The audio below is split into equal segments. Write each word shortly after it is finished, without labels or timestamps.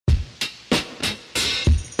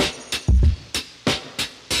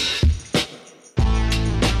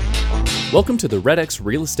Welcome to the REDX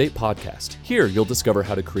Real Estate Podcast. Here, you'll discover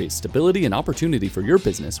how to create stability and opportunity for your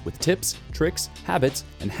business with tips, tricks, habits,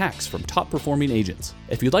 and hacks from top-performing agents.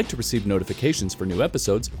 If you'd like to receive notifications for new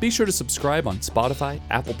episodes, be sure to subscribe on Spotify,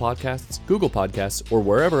 Apple Podcasts, Google Podcasts, or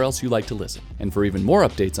wherever else you like to listen. And for even more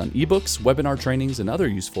updates on ebooks, webinar trainings, and other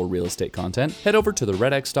useful real estate content, head over to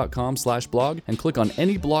theredx.com/blog and click on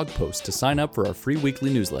any blog post to sign up for our free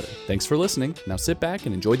weekly newsletter. Thanks for listening. Now sit back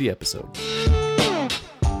and enjoy the episode.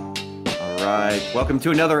 All right. Welcome to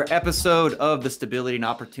another episode of the Stability and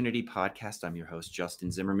Opportunity Podcast. I'm your host,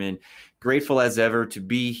 Justin Zimmerman. Grateful as ever to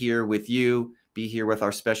be here with you, be here with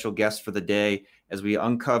our special guest for the day as we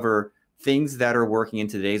uncover things that are working in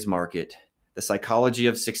today's market, the psychology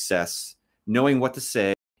of success, knowing what to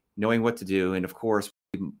say, knowing what to do. And of course,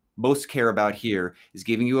 what we most care about here is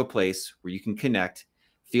giving you a place where you can connect,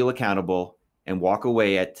 feel accountable, and walk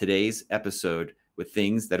away at today's episode with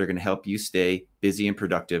things that are going to help you stay busy and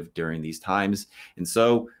productive during these times. And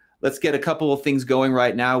so let's get a couple of things going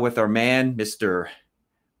right now with our man, Mr.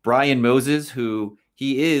 Brian Moses, who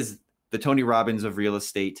he is the Tony Robbins of real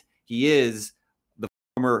estate. He is the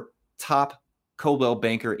former top Coldwell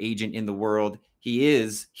Banker agent in the world. He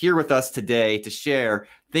is here with us today to share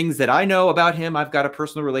things that I know about him. I've got a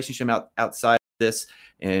personal relationship outside of this.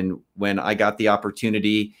 And when I got the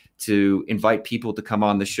opportunity to invite people to come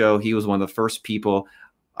on the show, he was one of the first people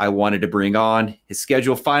I wanted to bring on. His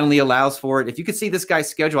schedule finally allows for it. If you could see this guy's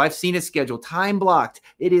schedule, I've seen his schedule, time blocked.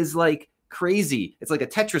 It is like crazy. It's like a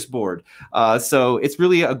Tetris board. So it's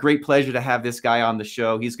really a great pleasure to have this guy on the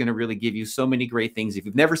show. He's going to really give you so many great things. If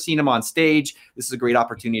you've never seen him on stage, this is a great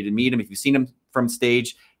opportunity to meet him. If you've seen him from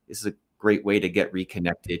stage, this is a great way to get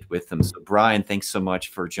reconnected with him. So Brian, thanks so much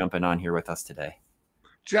for jumping on here with us today.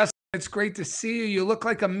 Justin, it's great to see you. You look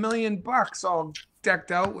like $1 million all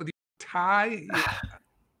decked out with your tie.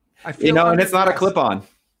 I feel and it's not a clip-on.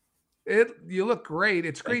 You look great.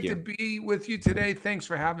 It's great to be with you today. Thanks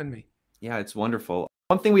for having me. Yeah, it's wonderful.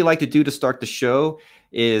 One thing we like to do to start the show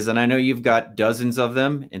is, and I know you've got dozens of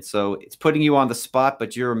them, and so it's putting you on the spot,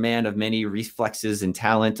 but you're a man of many reflexes and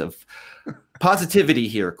talent of positivity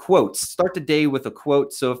here. Quotes. Start the day with a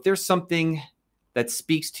quote. So if there's something that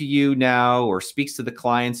speaks to you now or speaks to the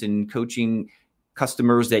clients and coaching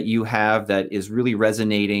customers that you have that is really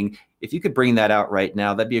resonating, if you could bring that out right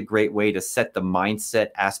now, that'd be a great way to set the mindset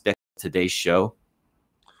aspect of today's show.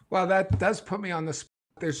 Well, that does put me on the spot.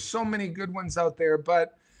 There's so many good ones out there,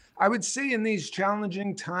 but I would say in these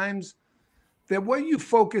challenging times that what you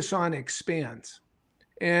focus on expands.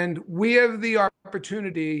 And we have the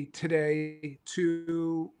opportunity today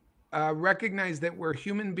to recognize that we're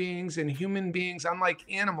human beings, and human beings, unlike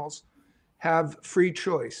animals, have free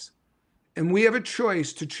choice. And we have a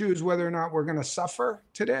choice to choose whether or not we're going to suffer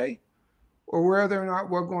today or whether or not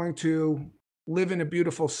we're going to live in a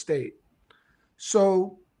beautiful state.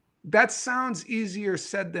 So that sounds easier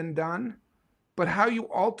said than done, but how you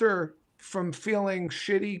alter from feeling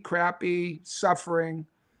shitty, crappy, suffering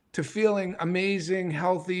to feeling amazing,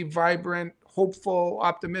 healthy, vibrant, hopeful,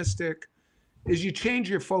 optimistic is you change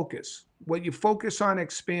your focus. What you focus on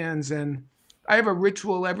expands. And I have a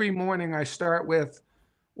ritual every morning. I start with,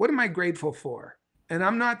 what am I grateful for? And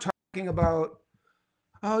I'm not talking about,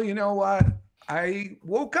 oh, you know what? I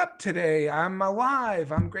woke up today. I'm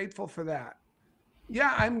alive. I'm grateful for that.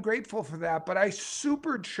 Yeah, I'm grateful for that, but I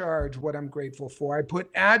supercharge what I'm grateful for. I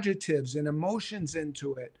put adjectives and emotions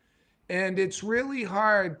into it. And it's really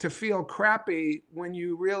hard to feel crappy when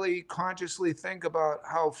you really consciously think about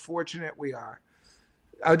how fortunate we are.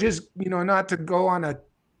 I'll just, not to go on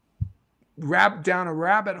down a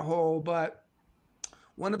rabbit hole, but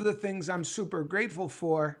one of the things I'm super grateful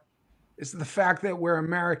for is the fact that we're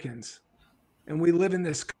Americans and we live in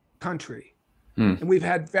this country. And we've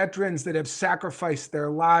had veterans that have sacrificed their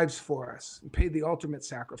lives for us and paid the ultimate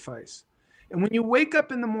sacrifice. And when you wake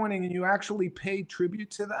up in the morning and you actually pay tribute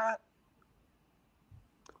to that,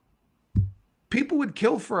 people would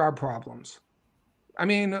kill for our problems. I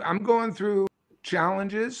mean, I'm going through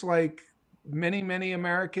challenges like many, many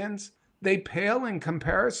Americans. They pale in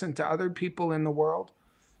comparison to other people in the world.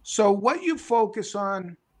 So what you focus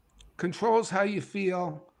on controls how you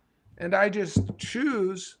feel. And I just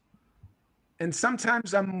choose. And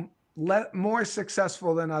sometimes I'm more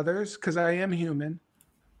successful than others because I am human,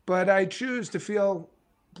 but I choose to feel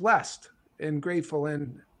blessed and grateful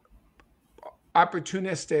and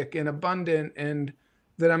opportunistic and abundant and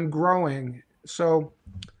that I'm growing. So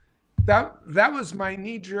that was my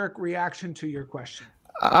knee-jerk reaction to your question.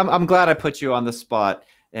 I'm glad I put you on the spot.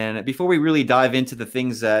 And before we really dive into the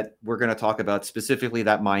things that we're going to talk about, specifically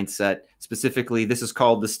that mindset, specifically, this is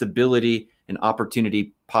called the Stability and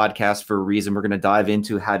Opportunity Podcast for a reason. We're going to dive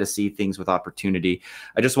into how to see things with opportunity.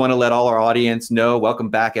 I just want to let all our audience know, welcome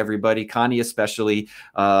back, everybody, Connie especially.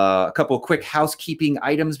 A couple of quick housekeeping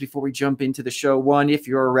items before we jump into the show. One, if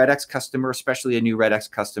you're a REDX customer, especially a new REDX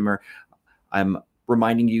customer, I'm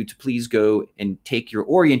reminding you to please go and take your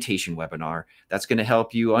orientation webinar. That's going to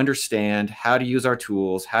help you understand how to use our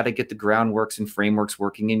tools, how to get the groundworks and frameworks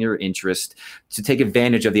working in your interest, to take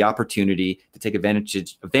advantage of the opportunity, to take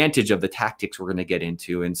advantage of the tactics we're going to get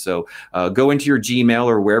into. And so go into your Gmail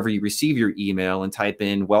or wherever you receive your email and type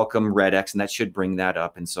in welcome REDX, and that should bring that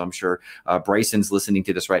up. And so I'm sure Bryson's listening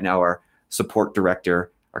to this right now, our support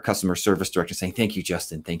director, our customer service director, saying, thank you,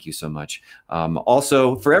 Justin. Thank you so much.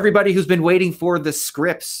 Also, for everybody who's been waiting for the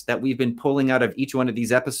scripts that we've been pulling out of each one of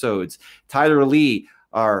these episodes, Tyler Lee,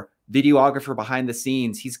 our videographer behind the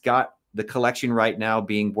scenes, he's got the collection right now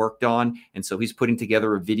being worked on. And so he's putting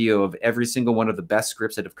together a video of every single one of the best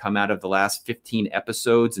scripts that have come out of the last 15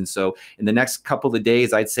 episodes. And so in the next couple of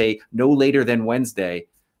days, I'd say no later than Wednesday,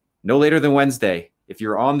 if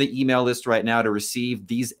you're on the email list right now to receive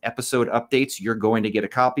these episode updates, you're going to get a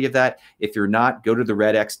copy of that. If you're not, go to the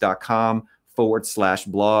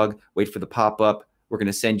redx.com/blog, wait for the pop-up. We're going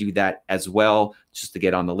to send you that as well, just to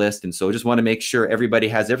get on the list. And so I just want to make sure everybody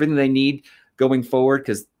has everything they need going forward,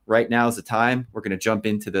 because right now is the time. We're going to jump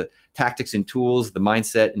into the tactics and tools, the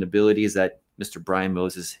mindset and abilities that Mr. Brian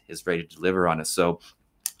Moses is ready to deliver on us. So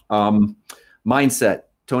mindset,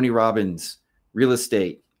 Tony Robbins, real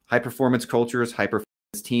estate, high-performance cultures, high-performance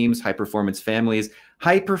teams, high-performance families,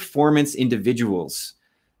 high-performance individuals.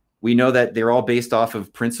 We know that they're all based off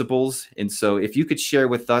of principles. And so if you could share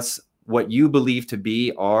with us what you believe to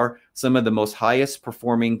be are some of the most highest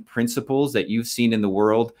performing principles that you've seen in the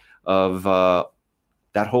world of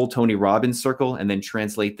that whole Tony Robbins circle, and then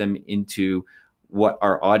translate them into what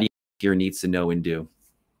our audience here needs to know and do.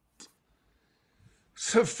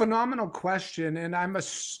 So phenomenal question. And I'm a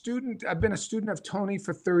student. I've been a student of Tony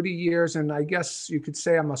for 30 years. And I guess you could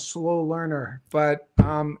say I'm a slow learner, but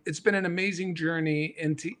it's been an amazing journey.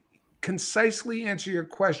 And to concisely answer your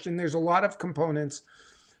question, there's a lot of components,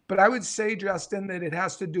 but I would say, Justin, that it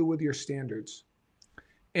has to do with your standards.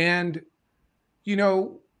 And, you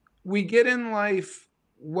know, we get in life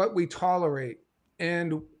what we tolerate.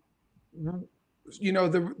 And, you know,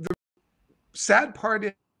 the sad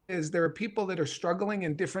part is there are people that are struggling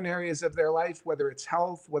in different areas of their life, whether it's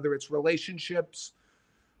health, whether it's relationships,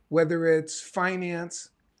 whether it's finance.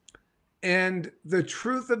 And the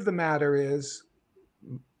truth of the matter is,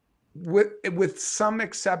 with some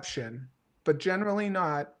exception, but generally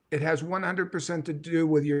not, it has 100% to do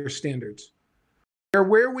with your standards. We're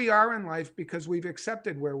where we are in life because we've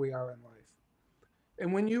accepted where we are in life.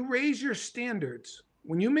 And when you raise your standards,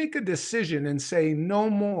 when you make a decision and say, no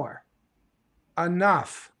more,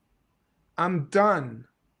 enough, I'm done,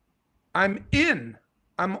 I'm in,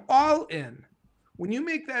 I'm all in. When you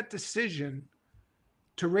make that decision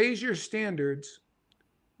to raise your standards,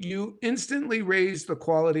 you instantly raise the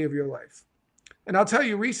quality of your life. And I'll tell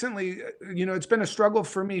you, recently, you know, it's been a struggle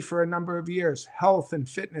for me for a number of years, health and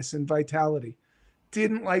fitness and vitality.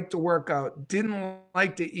 Didn't like to work out, didn't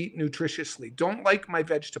like to eat nutritiously, don't like my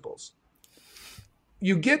vegetables.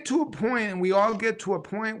 You get to a point, and we all get to a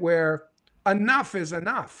point where enough is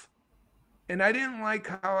enough. And I didn't like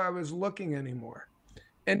how I was looking anymore.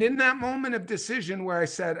 And in that moment of decision where I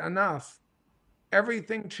said enough,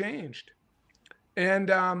 everything changed.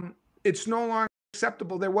 And it's no longer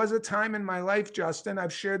acceptable. There was a time in my life, Justin,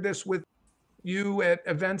 I've shared this with you at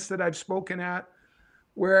events that I've spoken at,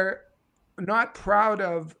 where I'm not proud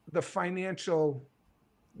of the financial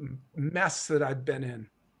mess that I've been in,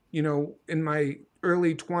 you know, in my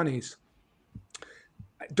early 20s.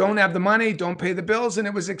 Don't have the money, don't pay the bills. And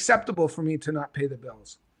it was acceptable for me to not pay the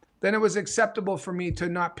bills. Then it was acceptable for me to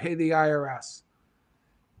not pay the IRS.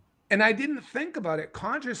 And I didn't think about it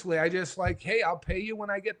consciously. I just like, hey, I'll pay you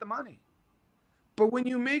when I get the money. But when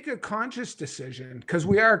you make a conscious decision, because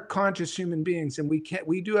we are conscious human beings and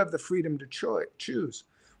we do have the freedom to choose.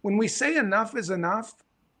 When we say enough is enough,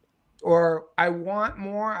 or I want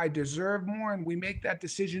more, I deserve more, and we make that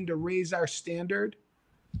decision to raise our standard,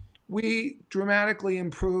 we dramatically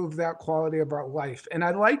improve that quality of our life. And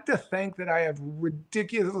I like to think that I have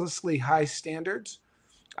ridiculously high standards.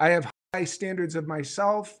 I have high standards of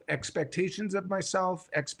myself, expectations of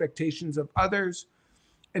others.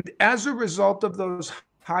 And as a result of those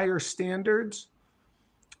higher standards,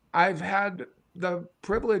 I've had the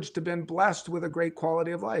privilege to been blessed with a great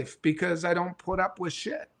quality of life because I don't put up with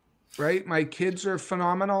shit, right? My kids are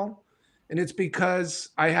phenomenal. And it's because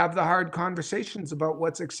I have the hard conversations about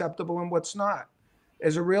what's acceptable and what's not.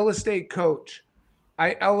 As a real estate coach,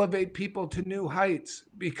 I elevate people to new heights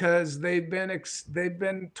because they've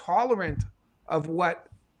been tolerant of what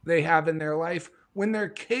they have in their life when they're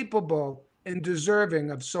capable and deserving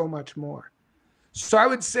of so much more. So I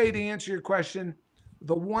would say, to answer your question,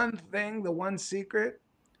 the one secret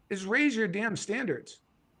is raise your damn standards.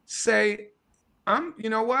 Say, you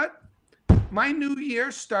know what? My new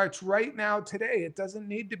year starts right now today. It doesn't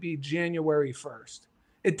need to be January 1st.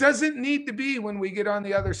 It doesn't need to be when we get on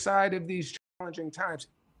the other side of these challenging times.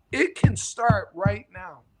 It can start right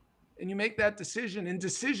now. And you make that decision. And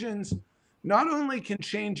decisions not only can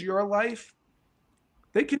change your life,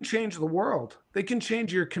 they can change the world. They can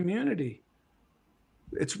change your community.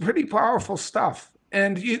 It's pretty powerful stuff.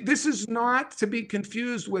 And this is not to be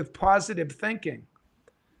confused with positive thinking.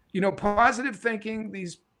 Positive thinking,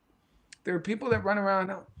 there are people that run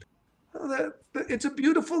around, it's a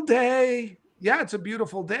beautiful day. Yeah, it's a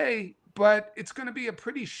beautiful day, but it's going to be a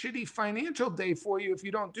pretty shitty financial day for you if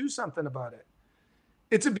you don't do something about it.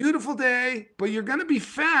 It's a beautiful day, but you're going to be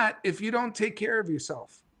fat if you don't take care of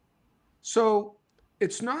yourself. So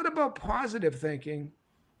it's not about positive thinking.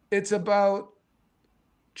 It's about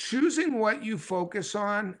choosing what you focus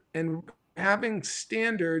on and having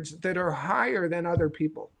standards that are higher than other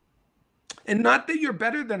people. And not that you're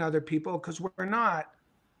better than other people, because we're not,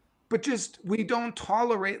 but just we don't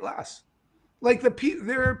tolerate less. Like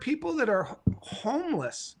there are people that are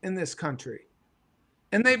homeless in this country,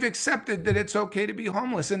 and they've accepted that it's okay to be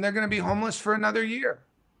homeless, and they're going to be homeless for another year,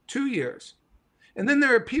 2 years. And then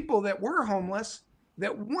there are people that were homeless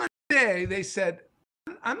that one day they said,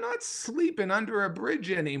 I'm not sleeping under a bridge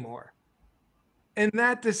anymore. And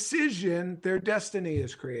that decision, their destiny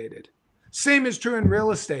is created. Same is true in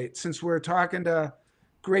real estate, since we're talking to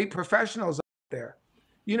great professionals out there.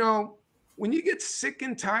 When you get sick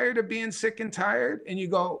and tired of being sick and tired and you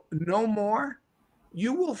go, no more,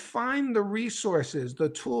 you will find the resources, the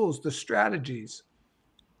tools, the strategies,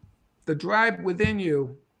 the drive within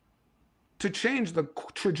you to change the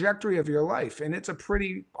trajectory of your life. And it's a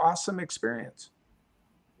pretty awesome experience.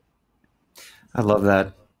 I love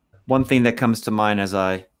that. One thing that comes to mind as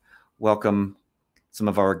I welcome some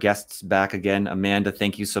of our guests back again, Amanda,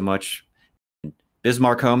 thank you so much.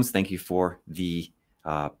 Bismarck Holmes, thank you for the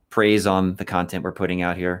praise on the content we're putting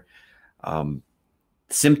out here.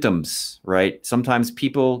 Symptoms, right? Sometimes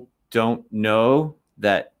people don't know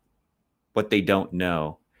that what they don't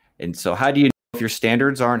know. And so how do you know if your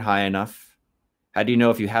standards aren't high enough? How do you know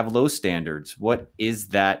if you have low standards? What is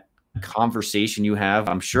that conversation you have,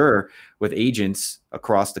 I'm sure, with agents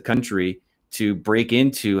across the country to break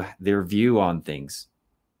into their view on things?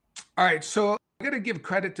 All right. So I'm going to give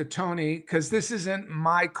credit to Tony, because this isn't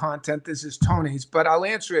my content. This is Tony's, but I'll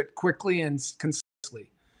answer it quickly and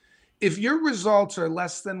concisely. If your results are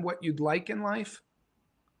less than what you'd like in life,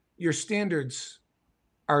 your standards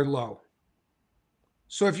are low.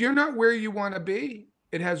 So if you're not where you want to be,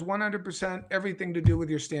 it has 100% everything to do with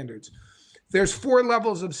your standards. There's 4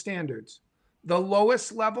 levels of standards. The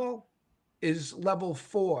lowest level is level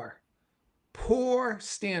 4, poor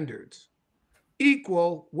standards.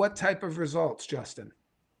 Equal what type of results, Justin?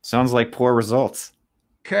 Sounds like poor results.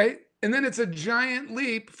 Okay. And then it's a giant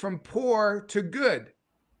leap from poor to good.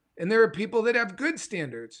 And there are people that have good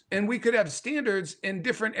standards, and we could have standards in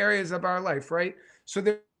different areas of our life, right? So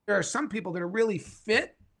there are some people that are really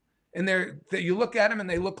fit, and that you look at them and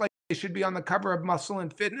they look like they should be on the cover of Muscle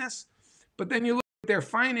and Fitness. But then you look at their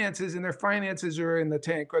finances, and their finances are in the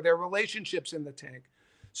tank, or their relationships in the tank.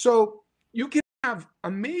 So you can have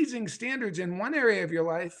amazing standards in one area of your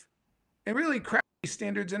life and really crappy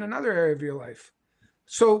standards in another area of your life.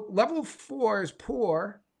 So level 4 is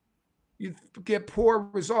poor. You get poor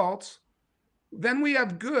results. Then we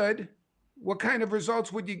have good. What kind of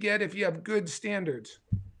results would you get if you have good standards?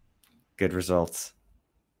 Good results.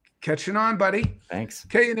 Catching on, buddy. Thanks.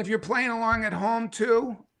 Okay, and if you're playing along at home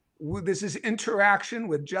too, this is interaction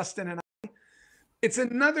with Justin and I. It's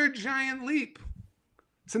another giant leap.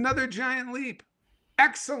 It's another giant leap.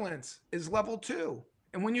 Excellence is level 2.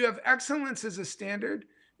 And when you have excellence as a standard,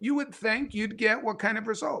 you would think you'd get what kind of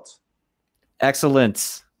results?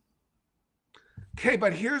 Excellence. Okay,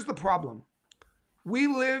 but here's the problem. We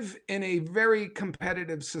live in a very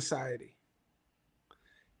competitive society.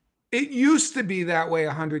 It used to be that way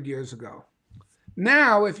 100 years ago.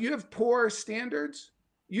 Now, if you have poor standards,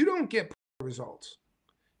 you don't get poor results.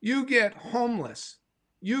 You get homeless.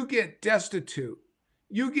 You get destitute.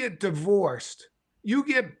 You get divorced. You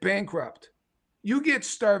get bankrupt. You get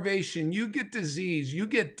starvation. You get disease. You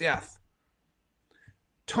get death.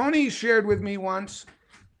 Tony shared with me once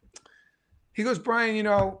He goes, Brian, you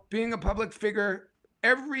know, being a public figure,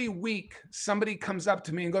 every week somebody comes up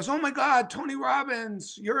to me and goes, oh my God, Tony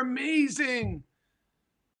Robbins, you're amazing.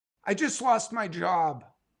 I just lost my job.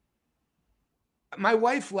 My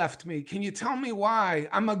wife left me. Can you tell me why?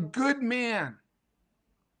 I'm a good man.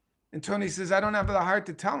 And Tony says, I don't have the heart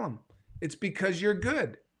to tell him. It's because you're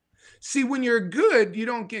good. See, when you're good, you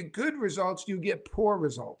don't get good results, you get poor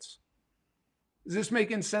results. Is this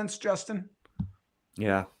making sense, Justin?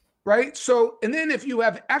 Yeah. Right? So, and then if you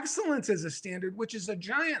have excellence as a standard, which is a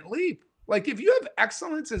giant leap, like if you have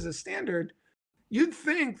excellence as a standard, you'd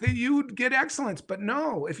think that you would get excellence, but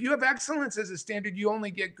no, if you have excellence as a standard, you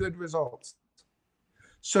only get good results.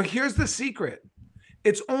 So here's the secret.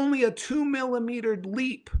 It's only a 2 millimeter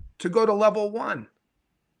leap to go to level 1,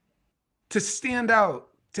 to stand out,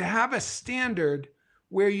 to have a standard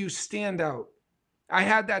where you stand out. I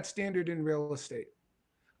had that standard in real estate.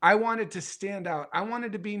 I wanted to stand out. I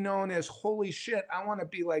wanted to be known as, holy shit, I want to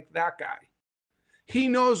be like that guy. He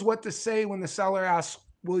knows what to say when the seller asks,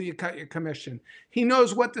 will you cut your commission? He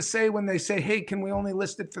knows what to say when they say, hey, can we only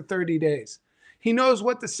list it for 30 days? He knows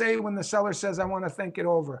what to say when the seller says, I want to think it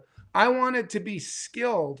over. I wanted to be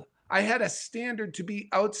skilled. I had a standard to be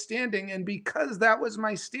outstanding. And because that was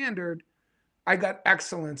my standard, I got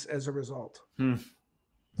excellence as a result.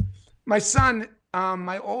 My son,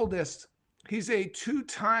 my oldest, he's a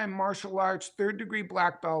 2-time martial arts, 3rd-degree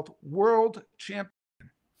black belt, world champion.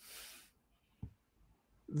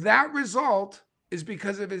 That result is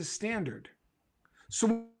because of his standard.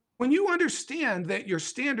 So when you understand that your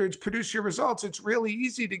standards produce your results, it's really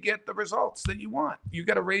easy to get the results that you want. You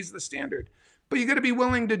got to raise the standard, but you got to be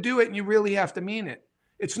willing to do it, and you really have to mean it.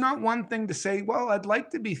 It's not one thing to say, well, I'd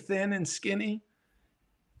like to be thin and skinny.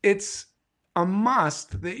 It's a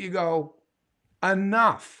must that you go,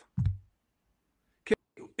 enough.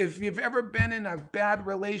 If you've ever been in a bad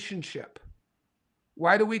relationship,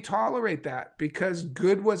 why do we tolerate that? Because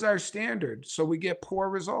good was our standard, so we get poor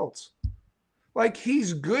results. Like,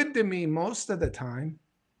 he's good to me most of the time.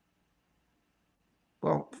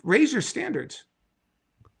 Well, raise your standards.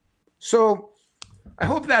 So I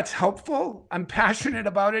hope that's helpful. I'm passionate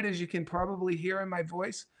about it, as you can probably hear in my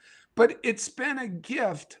voice, but it's been a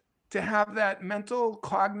gift to have that mental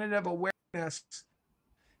cognitive awareness.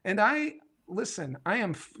 And listen,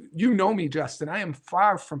 you know me, Justin, I am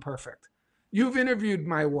far from perfect. You've interviewed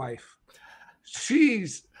my wife.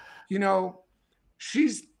 She's the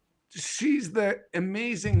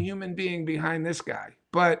amazing human being behind this guy.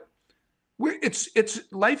 But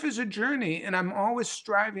life is a journey, and I'm always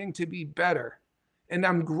striving to be better, and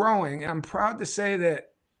I'm growing. And I'm proud to say that,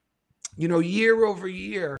 year over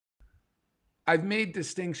year, I've made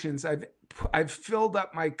distinctions. I've filled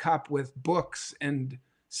up my cup with books and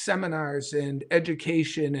seminars and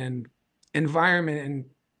education and environment and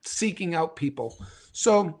seeking out people.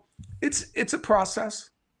 So it's a process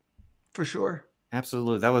for sure.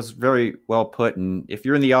 Absolutely. That was very well put. And if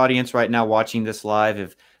you're in the audience right now watching this live,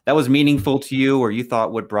 if that was meaningful to you, or you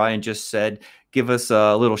thought what Brian just said, give us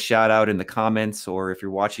a little shout out in the comments. Or if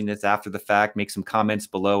you're watching this after the fact, make some comments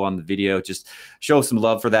below on the video. Just show some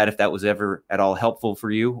love for that if that was ever at all helpful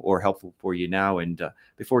for you or helpful for you now. And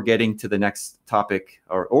before getting to the next topic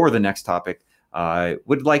or the next topic, I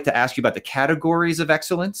would like to ask you about the categories of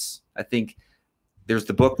excellence. I think there's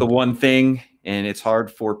the book, The One Thing, and it's hard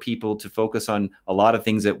for people to focus on a lot of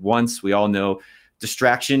things at once. We all know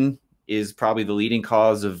distraction is probably the leading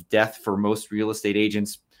cause of death for most real estate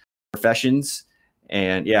agents' professions.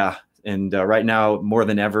 And right now, more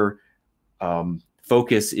than ever,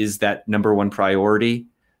 focus is that #1 priority.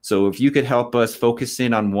 So if you could help us focus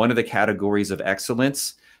in on one of the categories of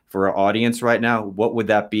excellence for our audience right now, what would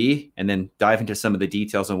that be? And then dive into some of the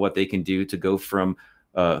details on what they can do to go from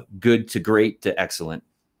good to great to excellent.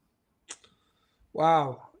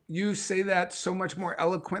 Wow. You say that so much more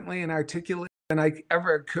eloquently and articulate than I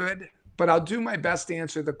ever could, but I'll do my best to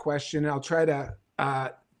answer the question. I'll try to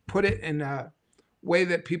put it in a way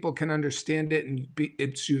that people can understand it and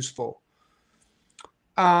it's useful.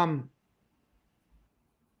 I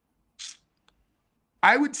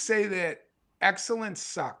would say that excellence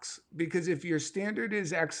sucks, because if your standard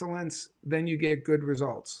is excellence, then you get good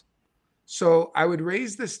results. So I would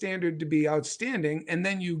raise the standard to be outstanding, and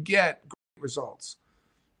then you get great results.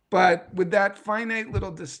 But with that finite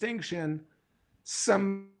little distinction,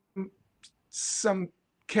 some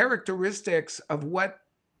characteristics of what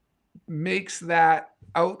makes that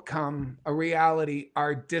outcome a reality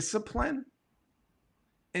are discipline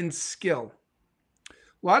and skill. A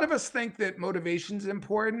lot of us think that motivation is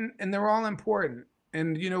important, and they're all important.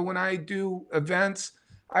 And, when I do events,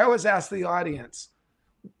 I always ask the audience,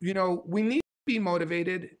 we need to be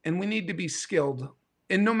motivated and we need to be skilled.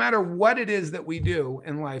 And no matter what it is that we do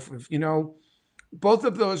in life, both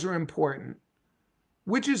of those are important.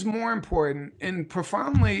 Which is more important? And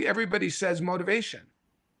profoundly, everybody says motivation.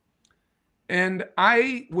 And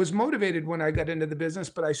I was motivated when I got into the business,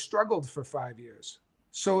 but I struggled for 5 years.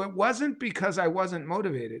 So it wasn't because I wasn't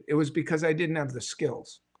motivated. It was because I didn't have the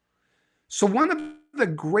skills. So one of the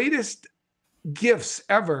greatest gifts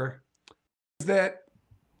ever is that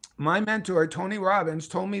my mentor, Tony Robbins,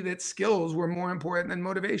 told me that skills were more important than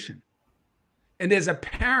motivation. And as a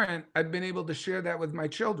parent, I've been able to share that with my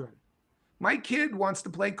children. My kid wants to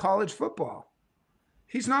play college football.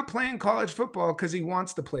 He's not playing college football because he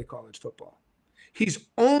wants to play college football. He's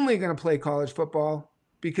only going to play college football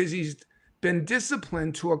because he's been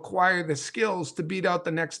disciplined to acquire the skills to beat out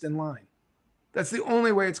the next in line. That's the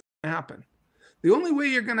only way it's going to happen. The only way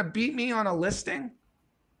you're going to beat me on a listing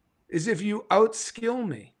is if you outskill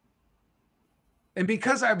me. And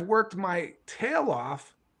because I've worked my tail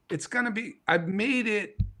off, I've made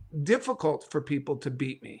it difficult for people to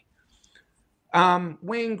beat me.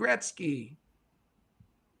 Wayne Gretzky,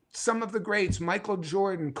 some of the greats, Michael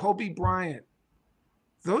Jordan, Kobe Bryant,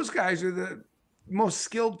 those guys are the most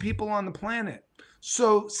skilled people on the planet.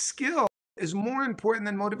 So skill is more important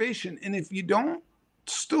than motivation. And if you don't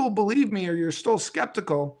still believe me or you're still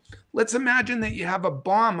skeptical, let's imagine that you have a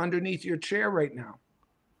bomb underneath your chair right now.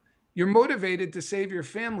 You're motivated to save your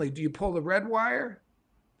family. Do you pull the red wire,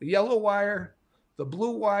 the yellow wire, the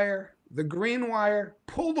blue wire, the green wire?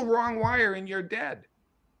 Pull the wrong wire and you're dead.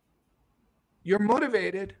 You're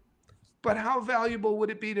motivated, but how valuable would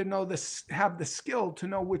it be to know this, have the skill to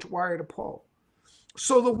know which wire to pull?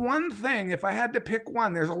 So the one thing, if I had to pick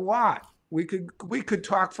one, there's a lot. We could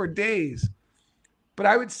talk for days, but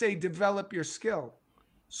I would say develop your skill.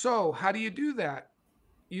 So how do you do that?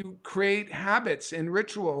 You create habits and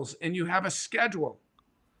rituals and you have a schedule.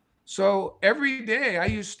 So every day I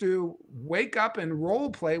used to wake up and role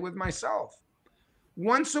play with myself.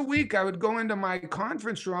 Once a week, I would go into my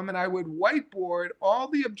conference room and I would whiteboard all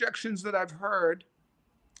the objections that I've heard.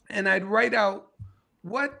 And I'd write out,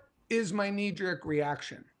 what is my knee-jerk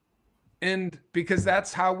reaction? And because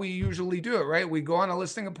that's how we usually do it, right? We go on a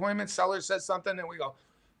listing appointment, seller says something and we go,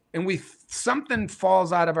 and something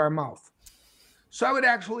falls out of our mouth. So I would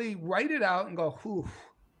actually write it out and go, whew,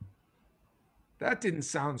 that didn't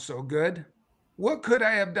sound so good. What could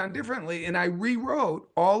I have done differently? And I rewrote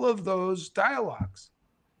all of those dialogues.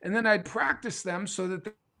 And then I'd practice them so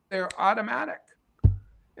that they're automatic.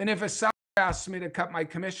 And if a seller asks me to cut my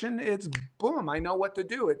commission, it's boom, I know what to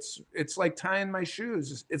do. It's like tying my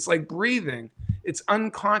shoes. It's like breathing. It's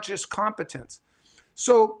unconscious competence.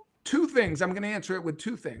 So 2 things, I'm going to answer it with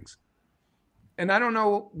 2 things. And I don't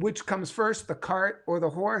know which comes first, the cart or the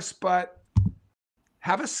horse, but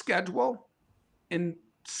have a schedule and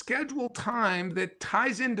schedule time that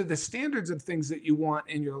ties into the standards of things that you want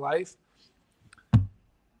in your life.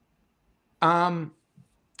 And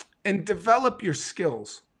develop your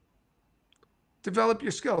skills. Develop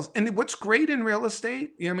your skills. And what's great in real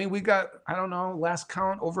estate, we got, I don't know, last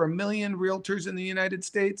count, over 1 million realtors in the United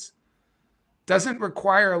States. Doesn't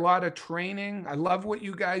require a lot of training. I love what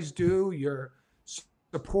you guys do. You're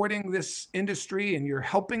supporting this industry and you're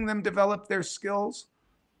helping them develop their skills.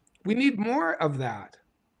 We need more of that.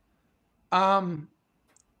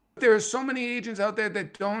 There are so many agents out there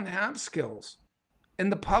that don't have skills.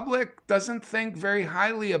 And the public doesn't think very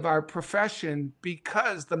highly of our profession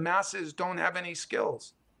because the masses don't have any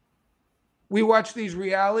skills. We watch these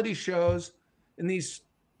reality shows and these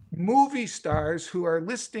movie stars who are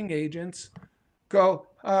listing agents go,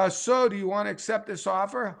 so do you want to accept this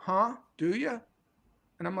offer? Huh? Do you?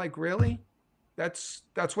 And I'm like, really? That's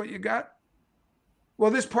what you got?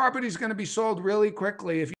 Well, this property is going to be sold really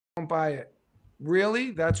quickly if you don't buy it. Really?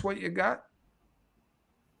 That's what you got?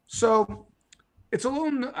 So it's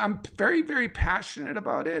I'm very, very passionate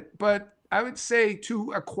about it, but I would say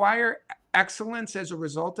to acquire excellence as a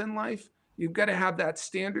result in life, you've got to have that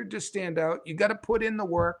standard to stand out. You got to put in the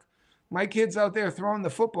work. My kid's out there throwing the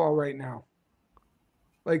football right now.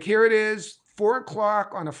 Like here it is, 4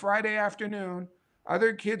 o'clock on a Friday afternoon.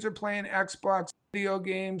 Other kids are playing Xbox video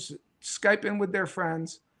games, Skyping with their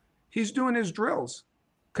friends. He's doing his drills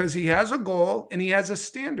because he has a goal and he has a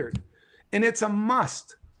standard. And it's a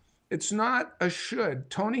must. It's not a should.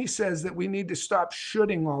 Tony says that we need to stop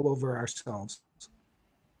shoulding all over ourselves.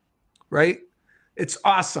 Right? It's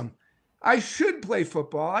awesome. I should play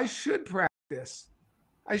football. I should practice.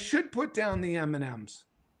 I should put down the M&Ms.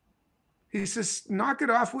 He says, knock it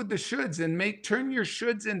off with the shoulds and turn your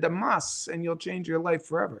shoulds into musts and you'll change your life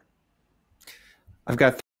forever. I've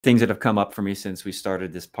got things that have come up for me since we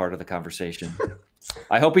started this part of the conversation.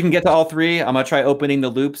 I hope we can get to all three. I'm going to try opening the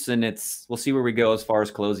loops, and we'll see where we go as far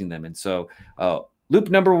as closing them. And so loop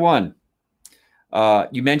number one,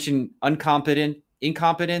 you mentioned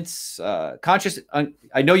incompetence, conscious.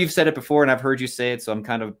 I know you've said it before, and I've heard you say it, so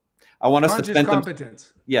I want us to spend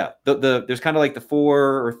competence. Yeah, there's kind of like the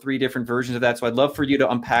 4 or 3 different versions of that. So I'd love for you to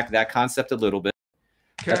unpack that concept a little bit.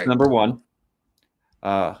 Okay. That's number one.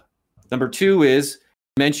 Number 2 is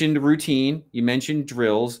you mentioned routine, you mentioned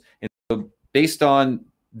drills, and so based on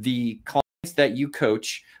the clients that you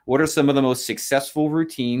coach, what are some of the most successful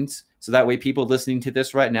routines? So that way people listening to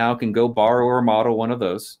this right now can go borrow or model one of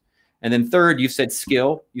those. And then third, you said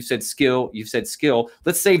skill, you said skill, you said skill.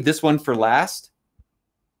 Let's save this one for last.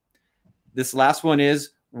 This last one is,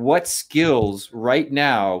 what skills right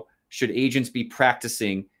now should agents be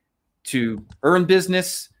practicing to earn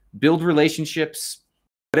business, build relationships,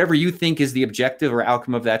 whatever you think is the objective or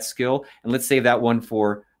outcome of that skill? And let's save that one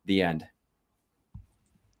for the end.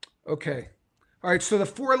 Okay. All right. So the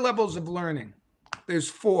 4 levels of learning, there's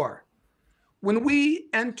 4. When we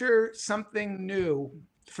enter something new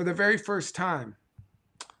for the very first time,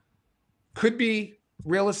 could be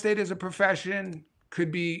real estate as a profession,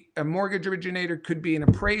 could be a mortgage originator, could be an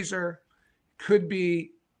appraiser, could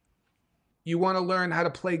be you want to learn how to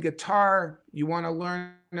play guitar, you want to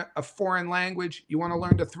learn a foreign language, you want to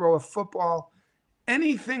learn to throw a football,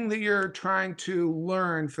 anything that you're trying to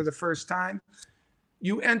learn for the first time,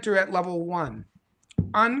 you enter at level 1,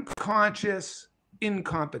 unconscious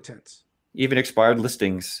incompetence. Even expired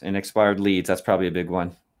listings and expired leads, that's probably a big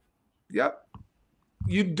one. Yep.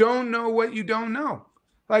 You don't know what you don't know.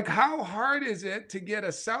 Like, how hard is it to get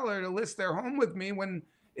a seller to list their home with me when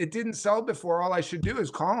it didn't sell before? All I should do is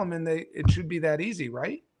call them and it should be that easy,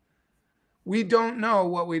 right? We don't know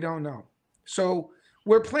what we don't know. So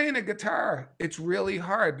we're playing a guitar. It's really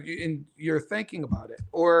hard and you're thinking about it.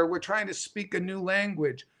 Or we're trying to speak a new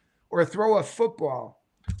language or throw a football.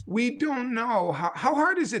 We don't know how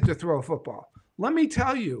hard is it to throw a football? Let me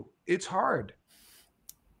tell you, it's hard.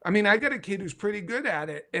 I mean, I got a kid who's pretty good at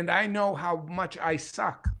it, and I know how much I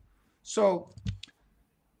suck. So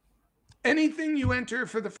anything you enter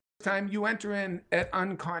for the first time, you enter in at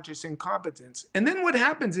unconscious incompetence. And then what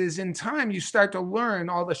happens is in time, you start to learn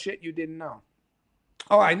all the shit you didn't know.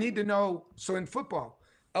 Oh, I need to know. So in football,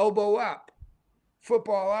 elbow up,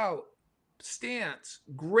 football out, stance,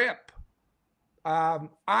 grip,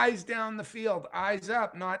 eyes down the field, eyes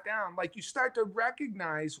up, not down. Like, you start to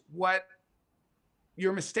recognize what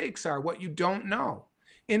your mistakes are, what you don't know.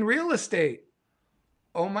 In real estate,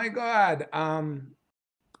 oh my God,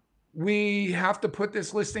 we have to put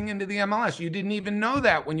this listing into the MLS. You didn't even know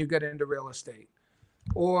that when you get into real estate.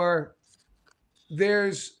 Or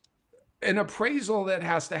there's an appraisal that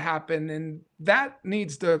has to happen, and that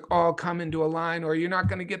needs to all come into a line, or you're not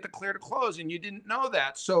going to get the clear to close, and you didn't know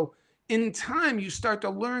that. So in time, you start to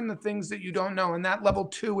learn the things that you don't know. And that level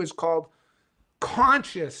 2 is called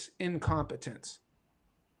conscious incompetence.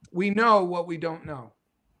 We know what we don't know.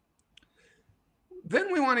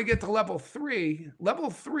 Then we want to get to level 3. Level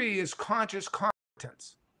 3 is conscious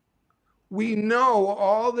competence. We know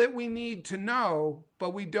all that we need to know,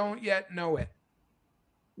 but we don't yet know it.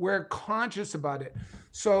 We're conscious about it.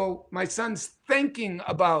 So my son's thinking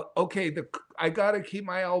about, okay, I got to keep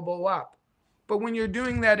my elbow up. But when you're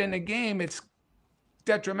doing that in a game, it's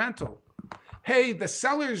detrimental. Hey, the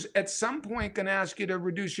seller's at some point going to ask you to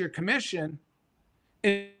reduce your commission.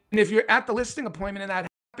 And if you're at the listing appointment and that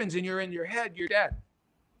happens and you're in your head, you're dead.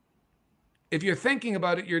 If you're thinking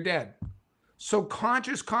about it, you're dead. So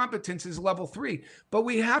conscious competence is level 3, but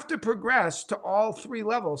we have to progress to all 3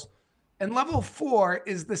 levels. And level 4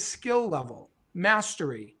 is the skill level,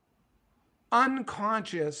 mastery,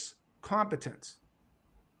 unconscious competence.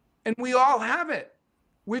 And we all have it,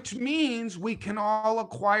 which means we can all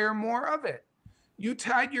acquire more of it. You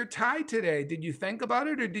tied your tie today. Did you think about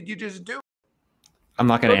it or did you just do it? I'm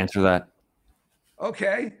not going to answer that.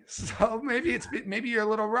 Okay, so maybe you're a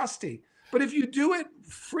little rusty. But if you do it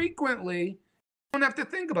frequently, you don't have to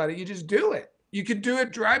think about it. You just do it. You could do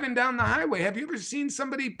it driving down the highway. Have you ever seen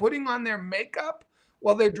somebody putting on their makeup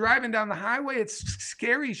while they're driving down the highway? It's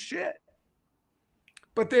scary shit.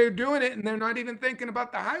 But they're doing it and they're not even thinking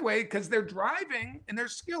about the highway because they're driving and they're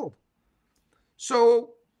skilled.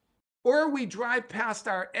 So, or we drive past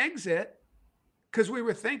our exit because we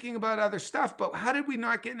were thinking about other stuff, but how did we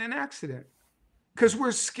not get in an accident? Because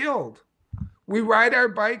we're skilled. We ride our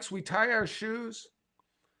bikes, we tie our shoes,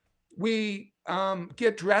 we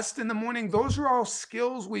get dressed in the morning. Those are all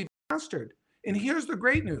skills we've mastered. And here's the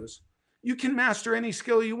great news. You can master any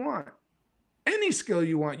skill you want. Any skill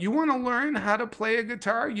you want. You want to learn how to play a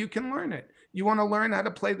guitar, you can learn it. You want to learn how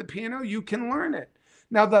to play the piano, you can learn it.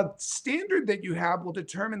 Now, the standard that you have will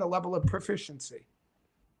determine the level of proficiency.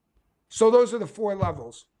 So those are the 4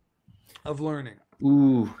 levels of learning.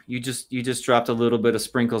 Ooh, you just dropped a little bit of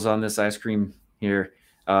sprinkles on this ice cream here,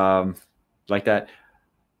 like that.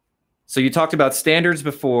 So you talked about standards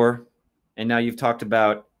before, and now you've talked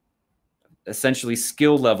about essentially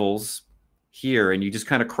skill levels here, and you just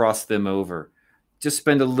kind of cross them over. Just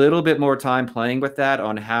spend a little bit more time playing with that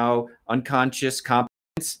on how unconscious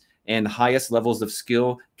competence and highest levels of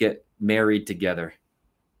skill get married together.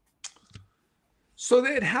 So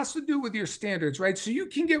it has to do with your standards, right? So you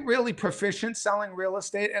can get really proficient selling real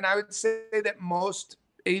estate. And I would say that most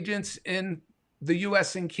agents in the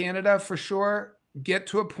US and Canada for sure get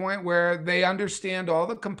to a point where they understand all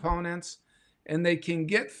the components and they can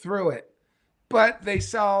get through it. But they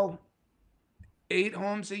sell 8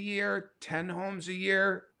 homes a year, 10 homes a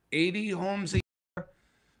year, 80 homes a year.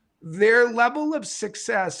 Their level of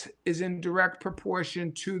success is in direct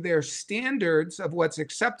proportion to their standards of what's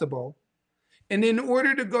acceptable. And in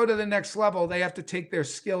order to go to the next level, they have to take their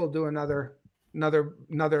skill to another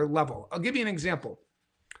level. I'll give you an example.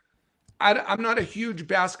 I'm not a huge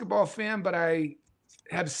basketball fan, but I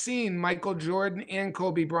have seen Michael Jordan and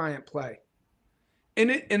Kobe Bryant play.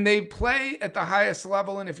 And they play at the highest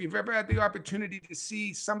level. And if you've ever had the opportunity to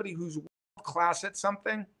see somebody who's world class at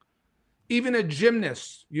something, even a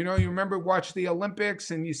gymnast, you remember watch the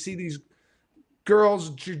Olympics and you see these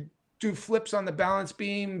girls do flips on the balance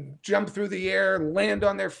beam, jump through the air, land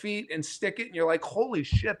on their feet and stick it. And you're like, holy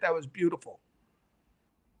shit, that was beautiful.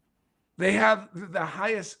 They have the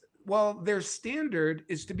highest, their standard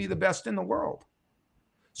is to be the best in the world.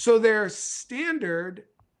 So their standard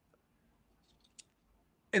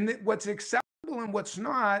and what's acceptable and what's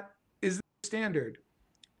not is the standard.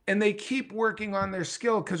 And they keep working on their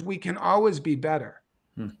skill because we can always be better.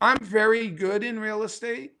 I'm very good in real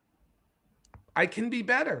estate. I can be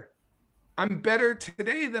better. I'm better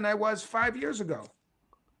today than I was 5 years ago.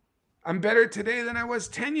 I'm better today than I was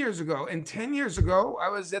 10 years ago. And 10 years ago, I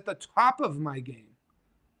was at the top of my game.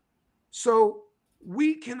 So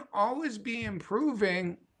we can always be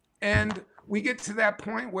improving. And we get to that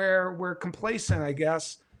point where we're complacent, I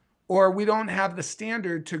guess, or we don't have the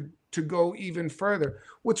standard to go even further.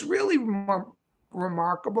 What's really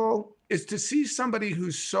remarkable is to see somebody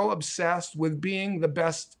who's so obsessed with being the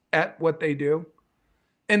best at what they do.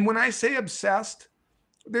 And when I say obsessed,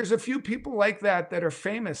 there's a few people like that are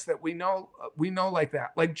famous that we know like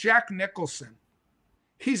that, like Jack Nicholson.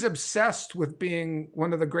 He's obsessed with being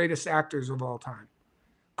one of the greatest actors of all time.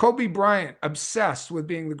 Kobe Bryant, obsessed with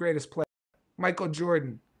being the greatest player. Michael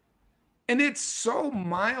Jordan. And it's so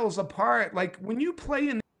miles apart. Like when you play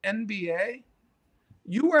in the NBA,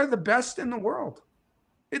 you are the best in the world.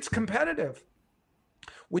 It's competitive.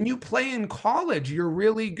 When you play in college, you're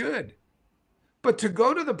really good. But to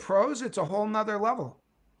go to the pros, it's a whole nother level.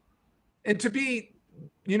 And to be,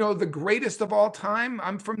 the greatest of all time,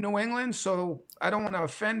 I'm from New England, so I don't want to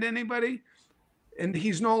offend anybody. And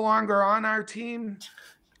he's no longer on our team,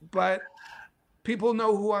 but people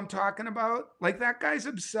know who I'm talking about. Like that guy's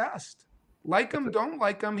obsessed. Like him, don't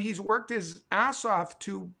like him. He's worked his ass off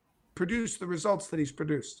to produce the results that he's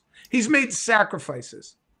produced. He's made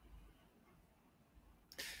sacrifices.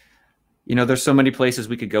 There's so many places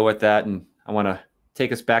we could go with that. And I want to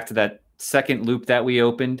take us back to that second loop that we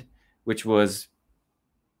opened, which was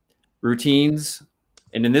routines.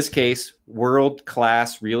 And in this case,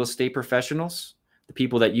 world-class real estate professionals, the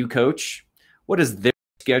people that you coach. What does their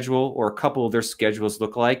schedule or a couple of their schedules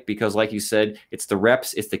look like? Because like you said, it's the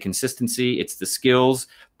reps, it's the consistency, it's the skills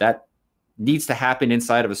that needs to happen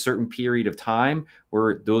inside of a certain period of time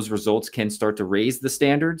where those results can start to raise the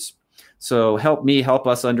standards. So help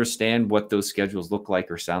us understand what those schedules look like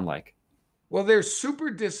or sound like. Well, they're super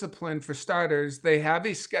disciplined for starters. They have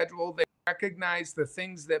a schedule. They recognize the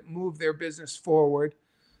things that move their business forward,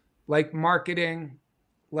 like marketing,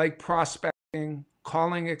 like prospecting,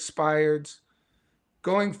 calling expireds,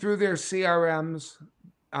 going through their CRMs,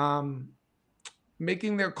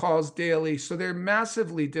 making their calls daily. So they're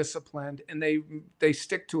massively disciplined and they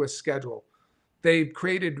stick to a schedule. They've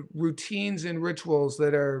created routines and rituals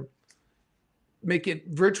that make it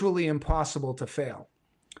virtually impossible to fail.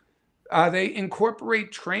 They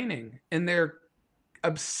incorporate training and they're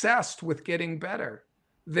obsessed with getting better.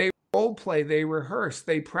 They role play, they rehearse,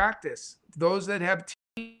 they practice. Those that have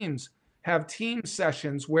teams have team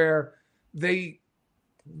sessions where they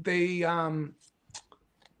do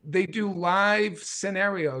live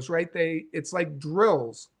scenarios, right? It's like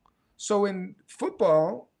drills. So in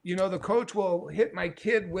football, The coach will hit my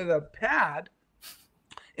kid with a pad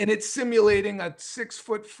and it's simulating a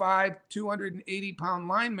 6'5", 280-pound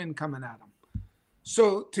lineman coming at him.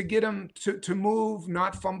 So to get him to move,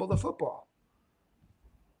 not fumble the football.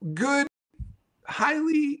 Good,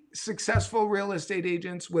 highly successful real estate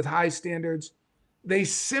agents with high standards, they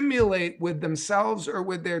simulate with themselves or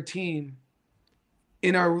with their team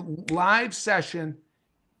in a live session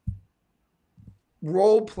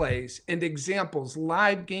role plays and examples,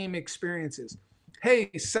 live game experiences.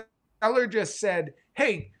 Hey, seller just said,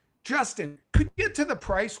 hey, Justin, could you get to the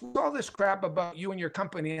price with all this crap about you and your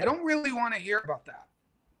company? I don't really want to hear about that.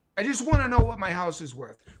 I just want to know what my house is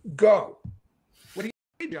worth. Go. What do you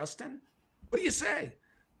say, Justin? What do you say?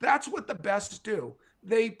 That's what the best do.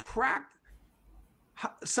 They practice.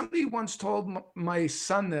 Somebody once told my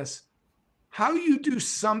son this: how you do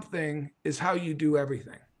something is how you do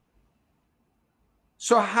everything.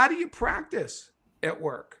 So how do you practice at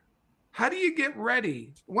work? How do you get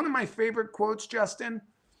ready? One of my favorite quotes, Justin,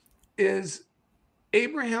 is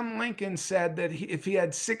Abraham Lincoln said that if he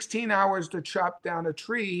had 16 hours to chop down a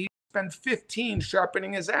tree, he'd spend 15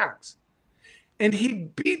 sharpening his axe. And he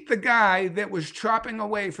beat the guy that was chopping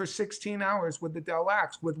away for 16 hours with the Dell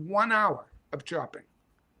axe with 1 hour of chopping.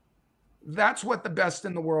 That's what the best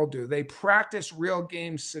in the world do. They practice real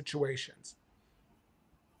game situations.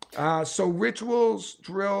 So rituals,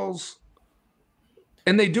 drills,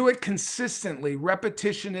 and they do it consistently.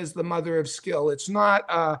 Repetition is the mother of skill. It's not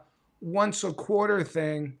a once a quarter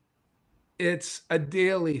thing. It's a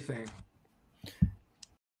daily thing.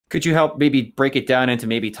 Could you help maybe break it down into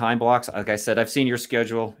maybe time blocks? Like I said, I've seen your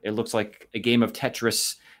schedule. It looks like a game of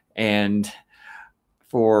Tetris. And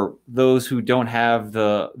for those who don't have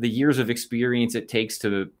the years of experience it takes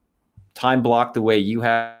to time block the way you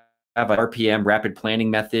have an RPM, rapid planning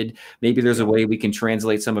method, maybe there's a way we can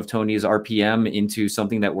translate some of Tony's RPM into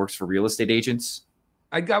something that works for real estate agents.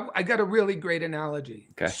 I got a really great analogy.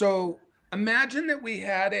 Okay. So imagine that we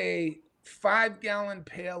had a 5-gallon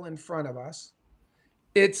pail in front of us.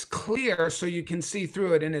 It's clear so you can see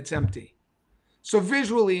through it and it's empty. So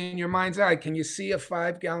visually in your mind's eye, can you see a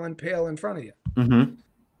 5-gallon pail in front of you? Mm-hmm.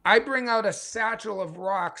 I bring out a satchel of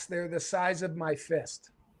rocks. They're the size of my fist,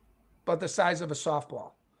 but the size of a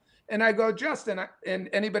softball. And I go, Justin, and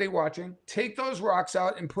anybody watching, take those rocks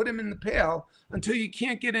out and put them in the pail until you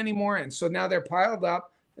can't get any more in. So now they're piled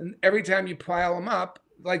up. And every time you pile them up,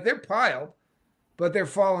 like they're piled, but they're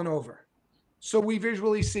falling over. So we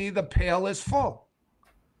visually see the pail is full.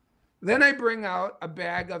 Then I bring out a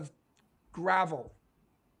bag of gravel.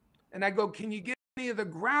 And I go, can you get any of the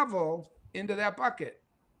gravel into that bucket?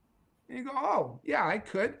 And you go, oh, yeah, I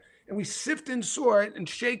could. And we sift and sort and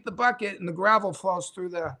shake the bucket and the gravel falls through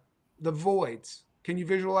the voids. Can you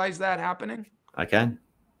visualize that happening? I can.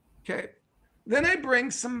 Okay. Then I bring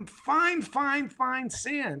some fine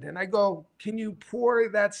sand and I go, can you pour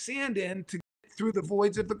that sand in to get through the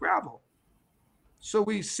voids of the gravel? So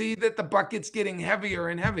we see that the bucket's getting heavier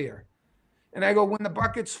and heavier. And I go, when the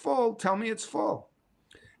bucket's full, tell me it's full.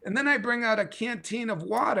 And then I bring out a canteen of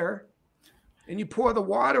water and you pour the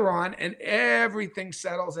water on and everything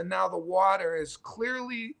settles. And now the water is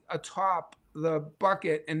clearly atop the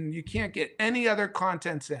bucket and you can't get any other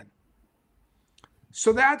contents in.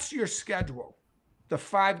 So that's your schedule, the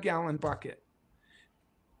 5-gallon bucket.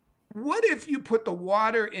 What if you put the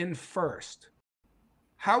water in first?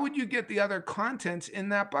 How would you get the other contents in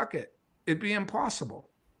that bucket? It'd be impossible.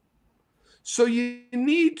 So you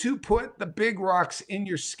need to put the big rocks in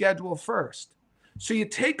your schedule first. So you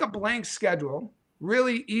take a blank schedule,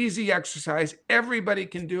 really easy exercise. Everybody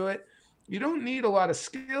can do it. You don't need a lot of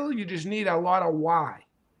skill. You just need a lot of why.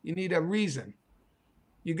 You need a reason.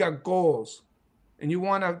 You got goals and you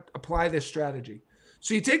want to apply this strategy.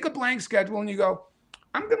 So you take a blank schedule and you go,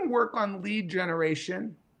 I'm going to work on lead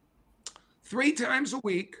generation 3 times a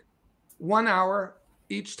week, 1 hour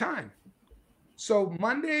each time. So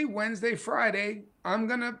Monday, Wednesday, Friday, I'm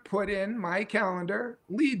going to put in my calendar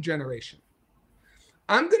lead generation.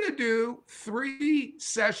 I'm going to do 3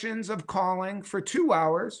 sessions of calling for 2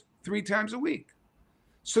 hours, 3 times a week.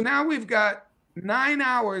 So now we've got 9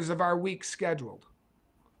 hours of our week scheduled.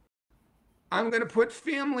 I'm going to put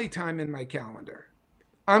family time in my calendar.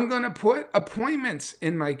 I'm going to put appointments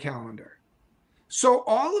in my calendar. So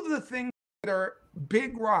all of the things that are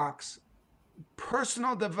big rocks,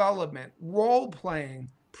 personal development, role playing,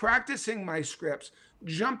 practicing my scripts,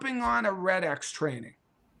 jumping on a REDX training,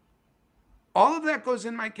 all of that goes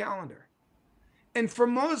in my calendar. And for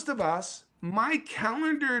most of us, my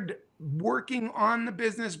calendared working on the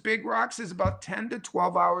business big rocks is about 10 to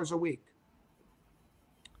 12 hours a week.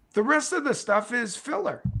 The rest of the stuff is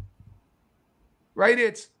filler. right?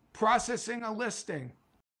 It's processing a listing,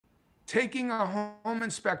 taking a home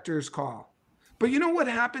inspector's call. But you know what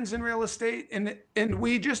happens in real estate? And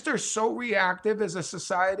we just are so reactive as a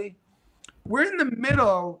society. We're in the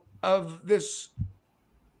middle of this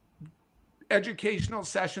educational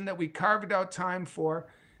session that we carved out time for.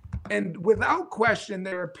 And without question,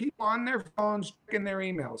 there are people on their phones checking their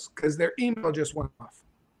emails because their email just went off.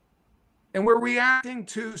 And we're reacting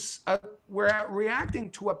to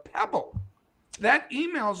a pebble. That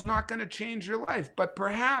email is not going to change your life, but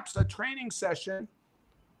perhaps a training session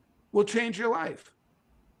will change your life.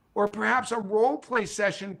 Or perhaps a role play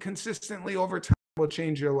session consistently over time will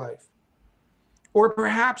change your life. Or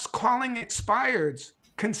perhaps calling expireds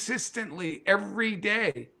consistently every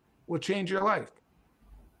day will change your life.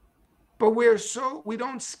 But we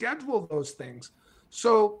don't schedule those things.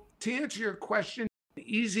 So to answer your question,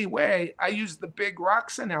 the easy way, I use the big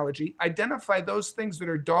rocks analogy. Identify those things that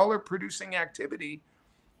are dollar producing activity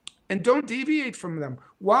and don't deviate from them.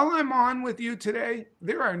 While I'm on with you today,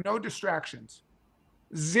 there are no distractions.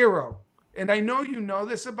 Zero. And I know you know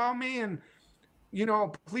this about me, and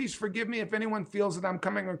please forgive me if anyone feels that I'm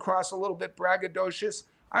coming across a little bit braggadocious.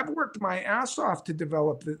 I've worked my ass off to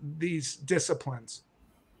develop these disciplines.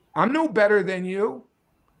 I'm no better than you.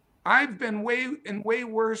 I've been way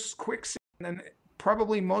worse quicksand than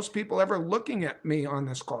probably most people ever looking at me on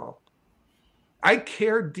this call. I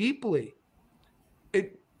care deeply.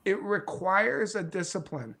 It requires a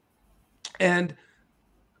discipline. And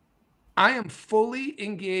I am fully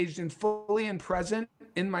engaged and fully and present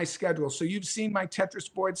in my schedule. So you've seen my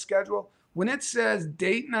Tetris board schedule. When it says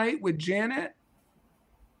date night with Janet,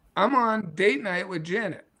 I'm on date night with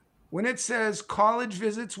Janet. When it says college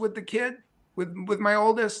visits with the kid, with my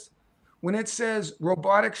oldest, when it says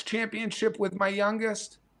robotics championship with my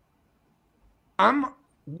youngest, I'm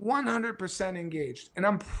 100% engaged, and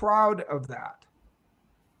I'm proud of that.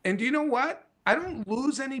 And do you know what? I don't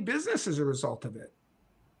lose any business as a result of it.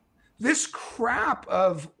 This crap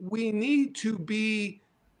of we need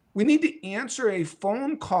to answer a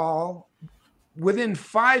phone call within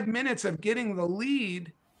 5 minutes of getting the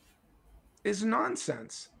lead is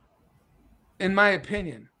nonsense, in my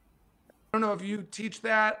opinion. I don't know if you teach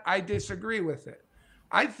that. I disagree with it.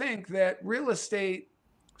 I think that real estate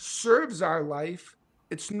serves our life.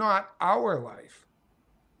 It's not our life.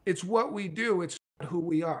 It's what we do. It's not who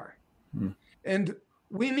we are. And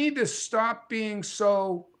we need to stop being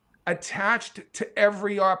so attached to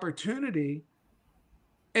every opportunity.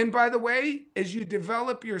 And by the way, as you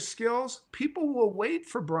develop your skills, people will wait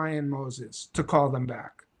for Brian Moses to call them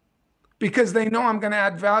back because they know I'm going to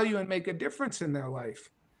add value and make a difference in their life.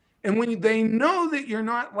 And when they know that you're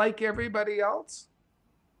not like everybody else,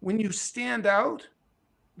 when you stand out,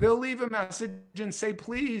 they'll leave a message and say,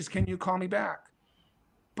 please, can you call me back?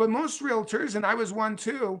 But most realtors, and I was one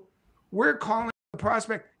too, we're calling the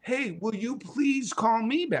prospect, hey, will you please call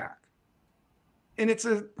me back? And it's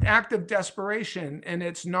an act of desperation, and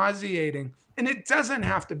it's nauseating, and it doesn't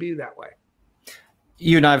have to be that way.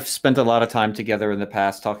 You and I've spent a lot of time together in the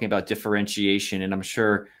past talking about differentiation, and I'm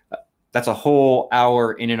sure that's a whole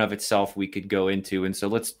hour in and of itself we could go into. And so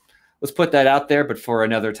let's put that out there, but for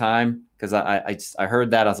another time, because I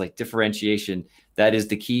heard that. I was like, differentiation, that is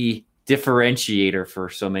the key differentiator for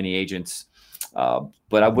so many agents.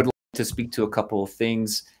 But I would like to speak to a couple of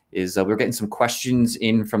things. We're getting some questions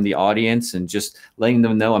in from the audience and just letting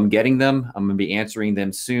them know I'm getting them. I'm going to be answering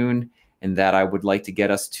them soon, and that I would like to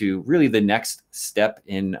get us to really the next step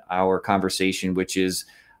in our conversation, which is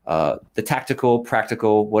the tactical,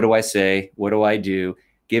 practical. What do I say? What do I do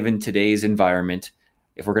given today's environment?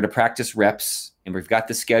 If we're going to practice reps and we've got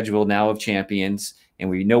the schedule now of champions and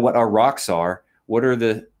we know what our rocks are, what are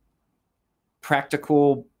the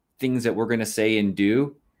practical things that we're going to say and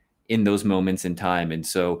do in those moments in time? And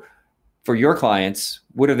so for your clients,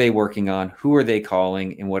 what are they working on? Who are they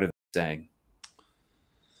calling? And what are they saying?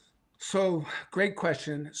 So great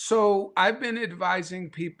question. So I've been advising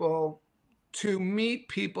people to meet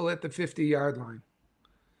people at the 50-yard line.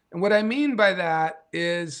 And what I mean by that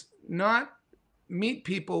is not meet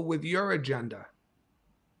people with your agenda.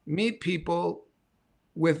 Meet people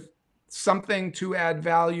with something to add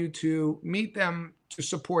value to, meet them to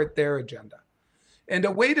support their agenda. And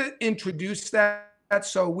a way to introduce that,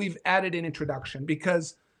 so we've added an introduction,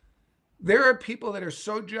 because there are people that are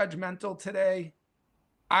so judgmental today.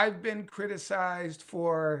 I've been criticized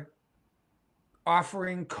for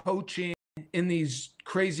offering coaching in these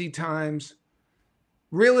crazy times.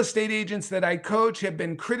 Real estate agents that I coach have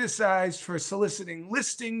been criticized for soliciting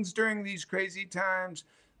listings during these crazy times,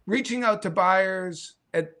 reaching out to buyers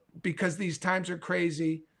because these times are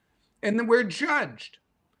crazy, and then we're judged.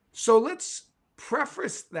 So let's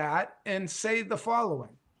preface that and say the following.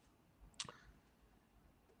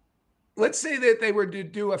 Let's say that they were to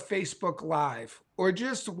do a Facebook Live or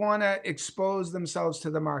just want to expose themselves to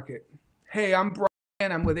the market. Hey, I'm Brian.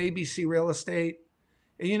 I'm with ABC Real Estate.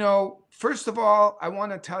 First of all, I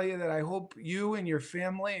want to tell you that I hope you and your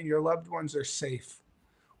family and your loved ones are safe.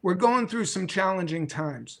 We're going through some challenging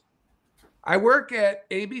times. I work at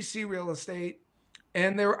ABC Real Estate,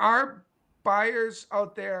 and there are buyers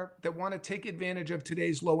out there that want to take advantage of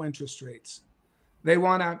today's low interest rates. They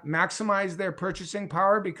want to maximize their purchasing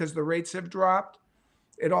power because the rates have dropped.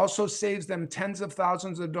 It also saves them tens of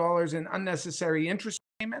thousands of dollars in unnecessary interest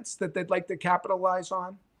payments that they'd like to capitalize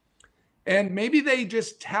on. And maybe they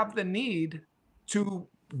just have the need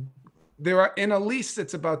they're in a lease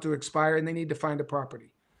that's about to expire and they need to find a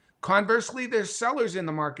property. Conversely, there's sellers in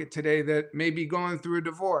the market today that may be going through a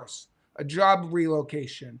divorce, a job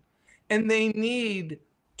relocation, and they need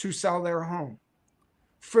to sell their home.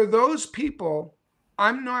 For those people,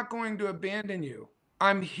 I'm not going to abandon you.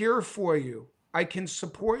 I'm here for you. I can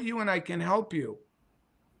support you and I can help you.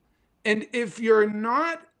 And if you're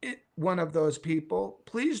not one of those people,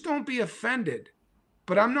 please don't be offended.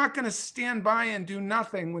 But I'm not going to stand by and do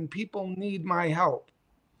nothing when people need my help.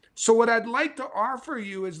 So what I'd like to offer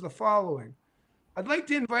you is the following. I'd like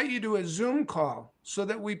to invite you to a Zoom call so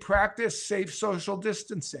that we practice safe social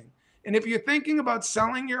distancing. And if you're thinking about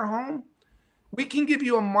selling your home, we can give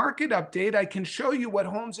you a market update. I can show you what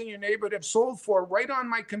homes in your neighborhood have sold for right on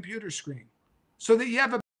my computer screen so that you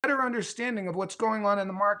have a better understanding of what's going on in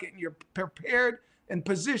the market and you're prepared and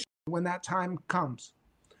positioned when that time comes.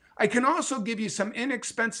 I can also give you some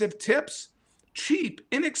inexpensive tips, cheap,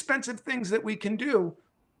 inexpensive things that we can do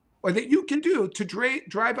or that you can do to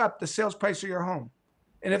drive up the sales price of your home.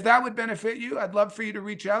 And if that would benefit you, I'd love for you to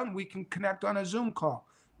reach out and we can connect on a Zoom call.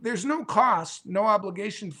 There's no cost, no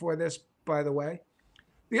obligation for this, by the way.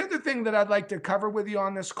 The other thing that I'd like to cover with you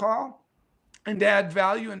on this call and to add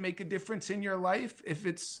value and make a difference in your life, if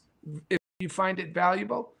you find it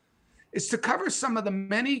valuable, is to cover some of the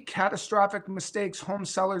many catastrophic mistakes home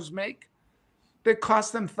sellers make that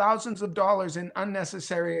cost them thousands of dollars in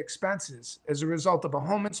unnecessary expenses as a result of a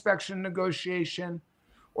home inspection negotiation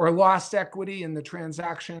or lost equity in the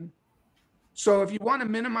transaction. So if you want to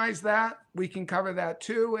minimize that, we can cover that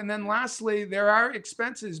too. And then lastly, there are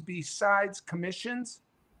expenses besides commissions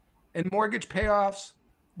and mortgage payoffs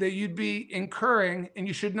that you'd be incurring, and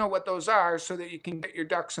you should know what those are so that you can get your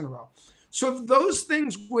ducks in a row. So if those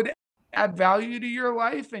things would add value to your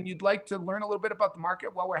life and you'd like to learn a little bit about the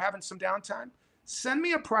market while we're having some downtime, send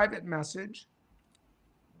me a private message,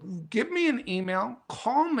 give me an email,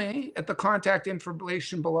 call me at the contact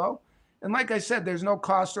information below. And like I said, there's no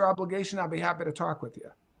cost or obligation. I'll be happy to talk with you.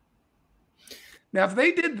 Now, if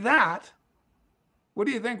they did that, what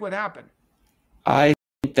do you think would happen? I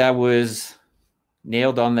think that was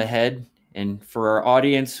nailed on the head. And for our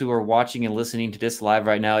audience who are watching and listening to this live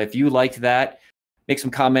right now, if you liked that, make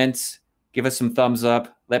some comments, give us some thumbs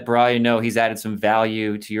up, let Brian know he's added some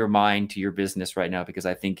value to your mind, to your business right now, because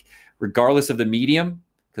I think regardless of the medium,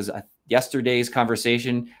 because yesterday's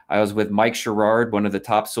conversation, I was with Mike Sherrard, one of the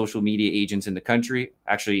top social media agents in the country.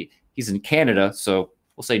 Actually, he's in Canada, so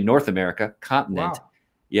we'll say North America, continent. Wow.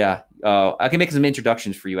 Yeah, I can make some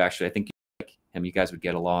introductions for you, actually. I think you guys would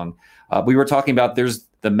get along. We were talking about there's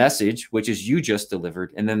the message, which is you just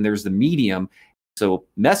delivered, and then there's the medium. So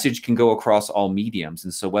message can go across all mediums.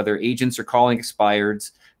 And so whether agents are calling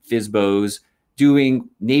expireds, FSBOs, doing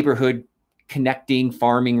neighborhood connecting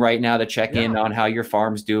farming right now to check in on how your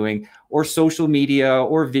farm's doing, or social media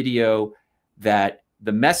or video, that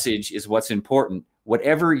the message is what's important.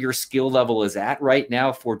 Whatever your skill level is at right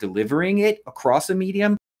now for delivering it across a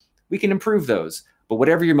medium, we can improve those. But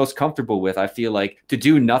whatever you're most comfortable with, I feel like to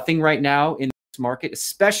do nothing right now in this market,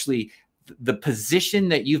 especially the position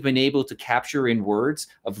that you've been able to capture in words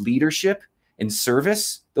of leadership and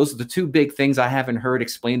service, those are the two big things I haven't heard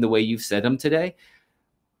explained the way you've said them today,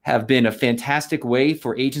 have been a fantastic way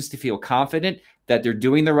for agents to feel confident that they're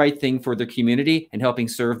doing the right thing for their community and helping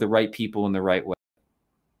serve the right people in the right way.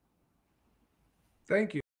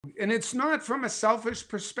 Thank you. And it's not from a selfish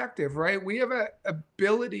perspective, right? We have an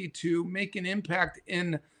ability to make an impact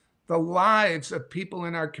in the lives of people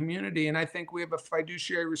in our community. And I think we have a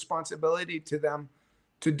fiduciary responsibility to them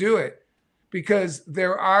to do it, because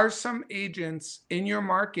there are some agents in your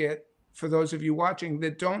market, for those of you watching,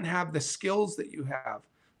 that don't have the skills that you have,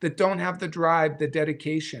 that don't have the drive, the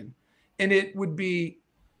dedication. And it would be,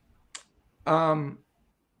 I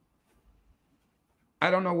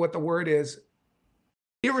don't know what the word is,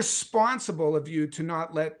 irresponsible of you to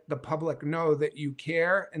not let the public know that you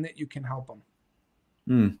care and that you can help them.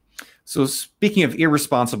 Hmm. So speaking of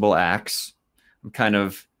irresponsible acts, I'm kind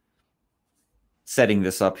of setting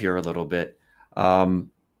this up here a little bit.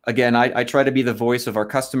 Again, I try to be the voice of our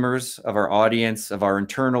customers, of our audience, of our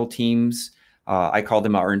internal teams. I call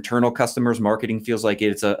them our internal customers. Marketing feels like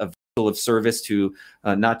it's a vessel of service to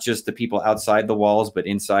not just the people outside the walls, but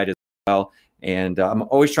inside as well. And I'm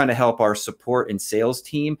always trying to help our support and sales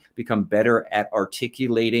team become better at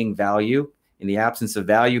articulating value. In the absence of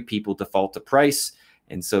value, people default to price.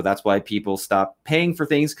 And so that's why people stop paying for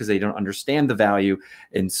things, because they don't understand the value.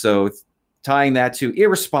 And so tying that to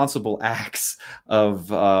irresponsible acts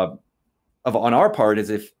of on our part is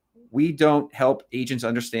if we don't help agents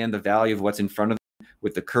understand the value of what's in front of them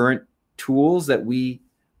with the current tools that we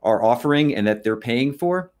are offering and that they're paying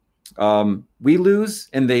for, we lose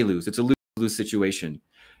and they lose. It's a lose-lose situation.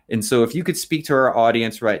 And so if you could speak to our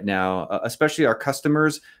audience right now, especially our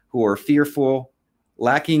customers who are fearful,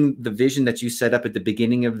 lacking the vision that you set up at the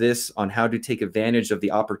beginning of this on how to take advantage of the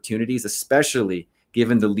opportunities, especially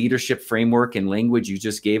given the leadership framework and language you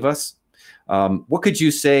just gave us, what could you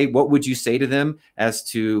say? What would you say to them as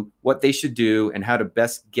to what they should do and how to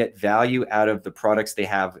best get value out of the products they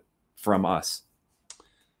have from us?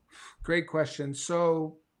 Great question.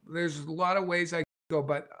 So there's a lot of ways I can go,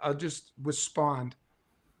 but I'll just respond.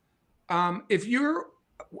 If you're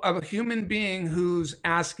a human being who's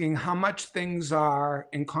asking how much things are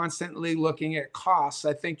and constantly looking at costs,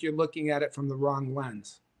 I think you're looking at it from the wrong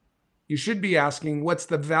lens. You should be asking, what's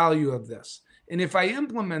the value of this? And if I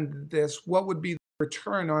implemented this, what would be the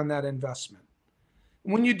return on that investment?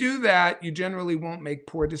 When you do that, you generally won't make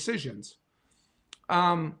poor decisions.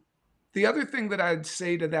 The other thing that I'd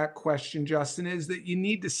say to that question, Justin, is that you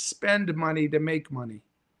need to spend money to make money,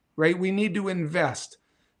 right? We need to invest.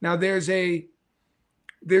 Now, there's a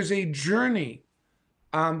journey.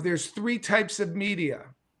 There's three types of media.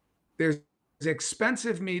 There's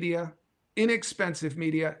expensive media, inexpensive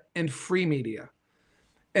media, and free media.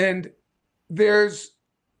 And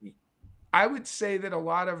I would say that a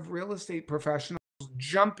lot of real estate professionals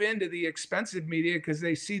jump into the expensive media because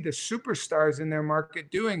they see the superstars in their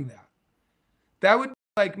market doing that. That would be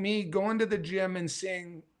like me going to the gym and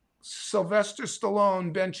seeing Sylvester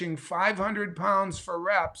Stallone benching 500 pounds for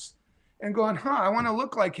reps and going, I want to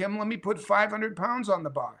look like him. Let me put 500 pounds on the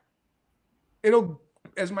bar. It'll,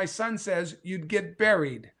 as my son says, you'd get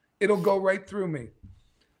buried. It'll go right through me.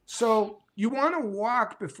 So you want to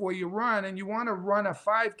walk before you run, and you want to run a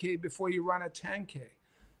 5K before you run a 10K.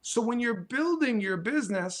 So when you're building your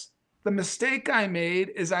business, the mistake I made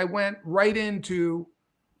is I went right into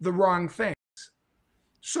the wrong things.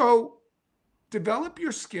 So develop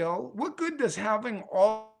your skill. What good does having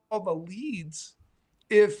all the leads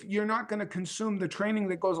if you're not going to consume the training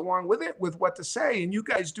that goes along with it, with what to say? And you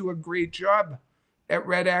guys do a great job at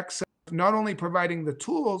REDX of not only providing the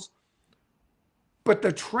tools, but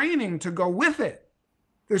the training to go with it.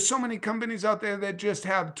 There's so many companies out there that just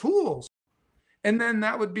have tools. And then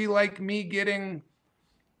that would be like me getting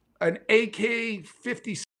an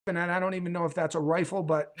AK-57, and I don't even know if that's a rifle,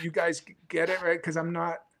 but you guys get it, right? Because I'm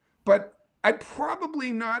not, but I'd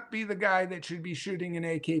probably not be the guy that should be shooting an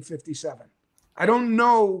AK-57. I don't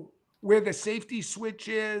know where the safety switch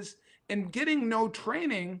is, and getting no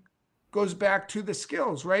training goes back to the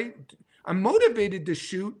skills, right? I'm motivated to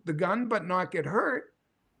shoot the gun but not get hurt,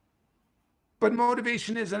 but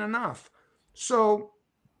motivation isn't enough. So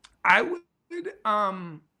I would,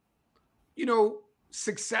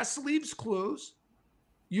 success leaves clues.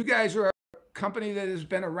 You guys are a company that has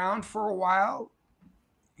been around for a while.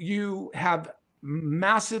 You have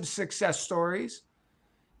massive success stories.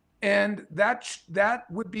 And that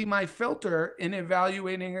would be my filter in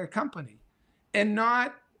evaluating a company,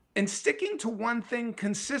 and sticking to one thing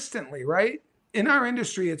consistently, right? In our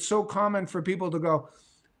industry, it's so common for people to go,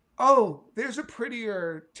 oh, there's a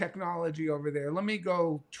prettier technology over there. Let me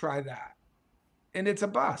go try that. And it's a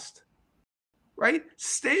bust, right?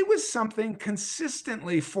 Stay with something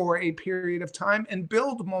consistently for a period of time and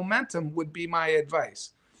build momentum would be my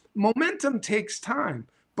advice. Momentum takes time,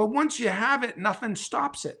 but once you have it, nothing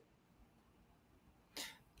stops it.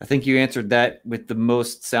 I think you answered that with the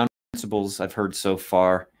most sound principles I've heard so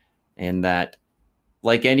far. And that,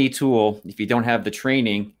 like any tool, if you don't have the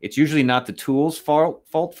training, it's usually not the tool's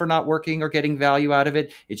fault for not working or getting value out of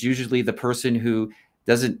it. It's usually the person who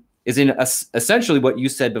is in essentially what you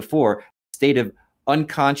said before, a state of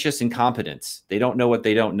unconscious incompetence. They don't know what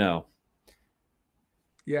they don't know.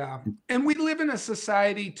 Yeah. And we live in a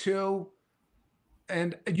society too,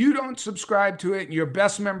 and you don't subscribe to it, and your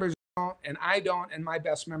best members don't, and I don't, and my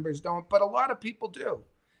best members don't, but a lot of people do.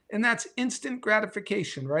 And that's instant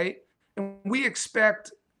gratification, right? And we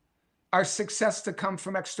expect our success to come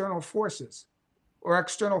from external forces or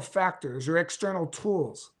external factors or external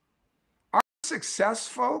tools. Our success,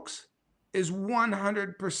 folks, is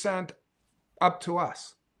 100% up to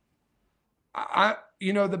us.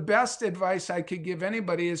 The best advice I could give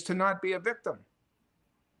anybody is to not be a victim,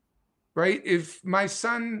 right? If my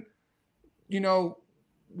son,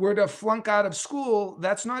 were to flunk out of school,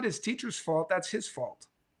 that's not his teacher's fault. That's his fault.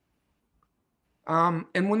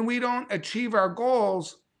 And when we don't achieve our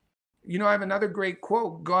goals, I have another great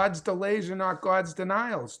quote: God's delays are not God's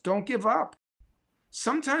denials. Don't give up.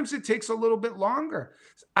 Sometimes it takes a little bit longer.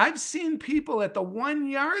 I've seen people at the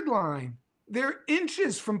 1-yard line, they're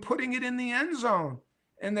inches from putting it in the end zone.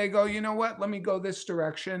 And they go, you know what? Let me go this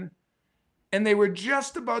direction. And they were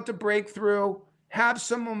just about to break through, have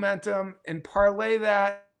some momentum, and parlay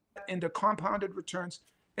that into compounded returns.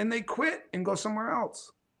 And they quit and go somewhere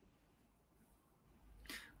else.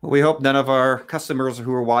 Well, we hope none of our customers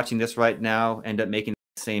who are watching this right now end up making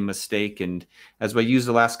the same mistake. And as we use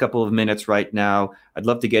the last couple of minutes right now, I'd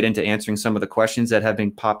love to get into answering some of the questions that have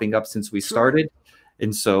been popping up since we started.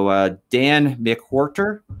 And so Dan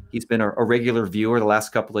McWhorter, he's been a regular viewer the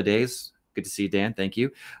last couple of days. Good to see you, Dan. Thank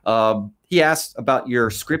you. He asked about your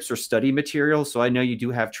scripts or study materials. So I know you do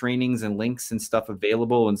have trainings and links and stuff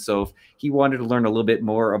available. And so if he wanted to learn a little bit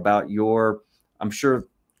more about I'm sure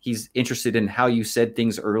he's interested in how you said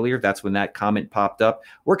things earlier. That's when that comment popped up.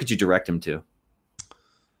 Where could you direct him to?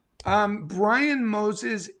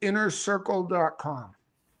 BrianMosesInnerCircle.com.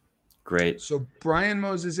 Great. So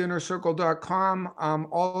BrianMosesInnerCircle.com.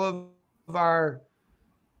 All of our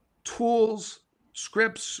tools,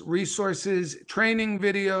 scripts, resources, training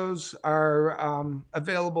videos are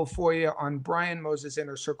available for you on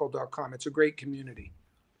BrianMosesInnerCircle.com. It's a great community.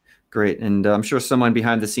 Great. And I'm sure someone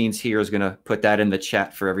behind the scenes here is going to put that in the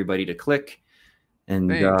chat for everybody to click. And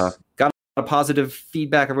got a lot of positive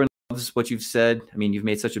feedback. Everyone loves what you've said. I mean, you've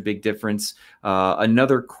made such a big difference.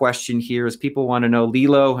 Another question here is people want to know,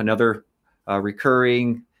 Lilo, another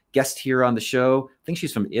recurring guest here on the show. I think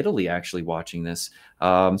she's from Italy, actually, watching this.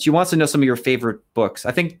 She wants to know some of your favorite books.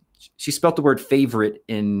 I think she spelled the word favorite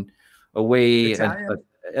in a way.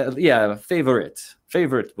 Yeah, favorite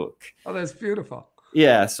book. Oh, that's beautiful.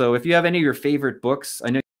 Yeah. So if you have any of your favorite books,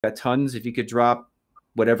 I know you got tons. If you could drop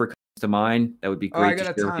whatever comes to mind, that would be great to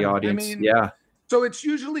share with the audience. So it's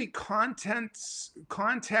usually context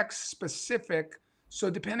specific. So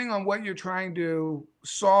depending on what you're trying to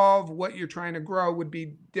solve, what you're trying to grow would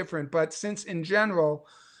be different. But since in general,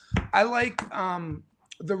 I like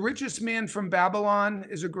The Richest Man from Babylon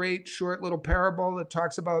is a great short little parable that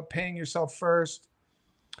talks about paying yourself first.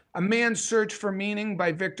 A Man's Search for Meaning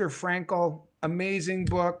by Viktor Frankl. Amazing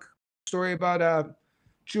book. Story about a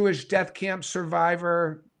Jewish death camp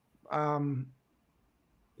survivor.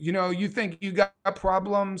 You think you got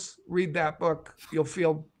problems, read that book. You'll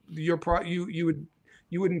feel you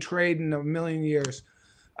wouldn't trade in a million years.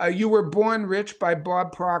 You Were Born Rich by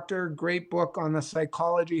Bob Proctor. Great book on the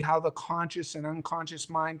psychology, how the conscious and unconscious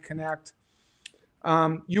mind connect.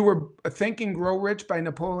 You Were Think and Grow Rich by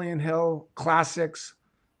Napoleon Hill. Classics.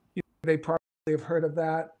 They probably have heard of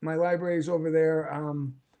that. My library's over there.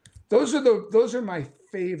 Those are my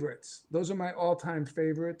favorites. Those are my all-time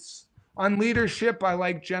favorites. On leadership, I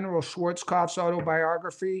like General Schwarzkopf's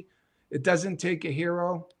autobiography. It Doesn't Take a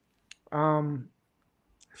Hero.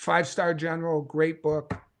 5-star general, great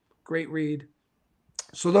book, great read.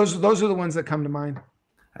 So those are the ones that come to mind.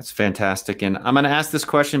 That's fantastic. And I'm going to ask this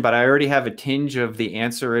question, but I already have a tinge of the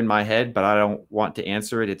answer in my head, but I don't want to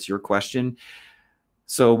answer it. It's your question.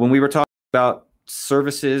 So when we were talking about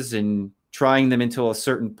services and trying them until a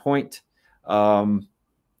certain point,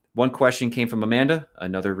 one question came from Amanda,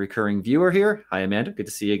 another recurring viewer here. Hi, Amanda. Good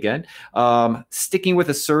to see you again. Sticking with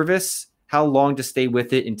a service, how long to stay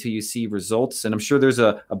with it until you see results? And I'm sure there's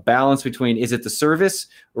a balance between, is it the service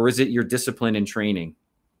or is it your discipline and training?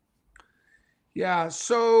 Yeah.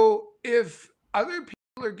 So if other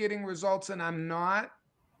people are getting results and I'm not,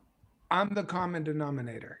 I'm the common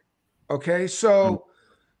denominator. Okay. So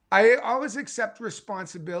I always accept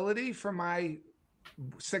responsibility for my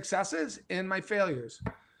successes and my failures.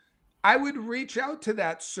 I would reach out to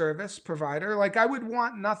that service provider. Like I would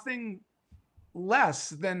want nothing less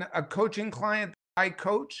than a coaching client that I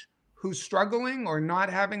coach who's struggling or not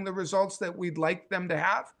having the results that we'd like them to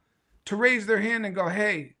have, to raise their hand and go,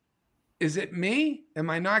 hey, is it me? Am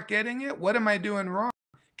I not getting it? What am I doing wrong?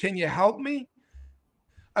 Can you help me?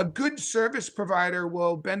 A good service provider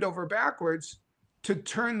will bend over backwards to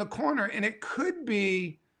turn the corner. And it could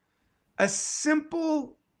be a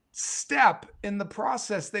simple step in the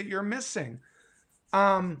process that you're missing.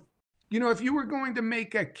 if you were going to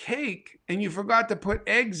make a cake and you forgot to put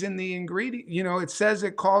eggs in the ingredient, it says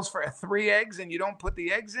it calls for 3 eggs and you don't put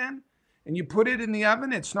the eggs in and you put it in the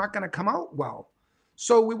oven, it's not going to come out well.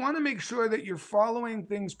 So we want to make sure that you're following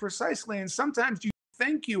things precisely. And sometimes you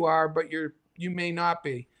think you are, but you may not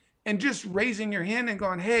be. And just raising your hand and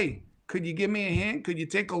going, hey, could you give me a hand? Could you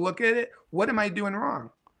take a look at it? What am I doing wrong?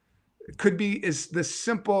 It could be is the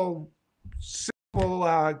simple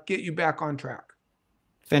get you back on track.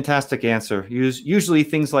 Fantastic answer. Usually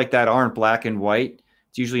things like that aren't black and white.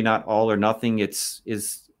 It's usually not all or nothing.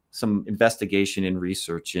 Is some investigation and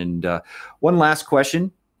research. And one last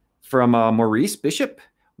question from Maurice Bishop.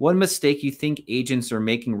 One mistake you think agents are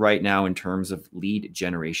making right now in terms of lead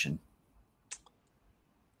generation?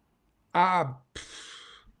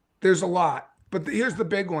 There's a lot, but here's the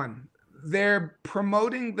big one. They're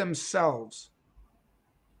promoting themselves.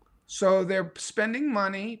 So they're spending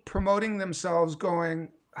money promoting themselves, going,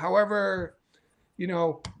 however,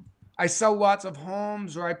 I sell lots of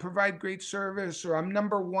homes, or I provide great service, or I'm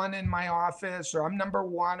number one in my office, or I'm number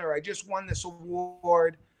one, or I just won this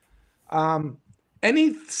award.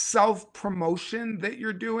 Any self-promotion that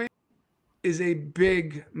you're doing is a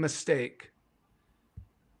big mistake.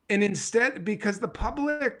 And instead, because the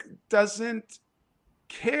public doesn't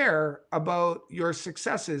care about your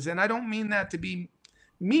successes, and I don't mean that to be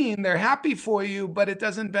mean, they're happy for you, but it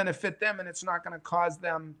doesn't benefit them and it's not going to cause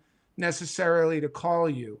them necessarily to call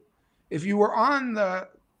you. If you were on the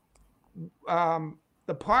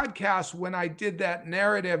podcast when I did that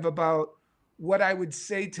narrative about what I would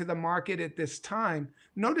say to the market at this time,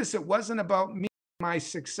 notice it wasn't about me, my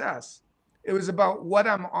success. It was about what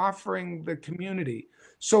I'm offering the community.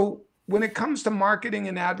 So when it comes to marketing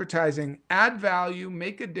and advertising, add value,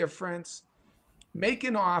 make a difference, make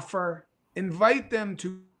an offer, invite them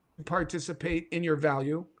to participate in your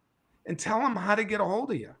value, and tell them how to get a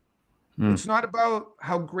hold of you. It's not about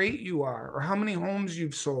how great you are or how many homes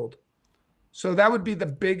you've sold. So that would be the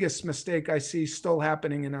biggest mistake I see still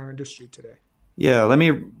happening in our industry today. Yeah, let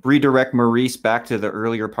me redirect Maurice back to the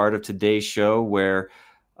earlier part of today's show where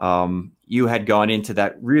you had gone into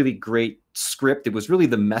that really great script. It was really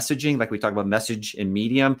the messaging, like we talked about message and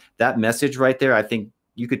medium. That message right there, I think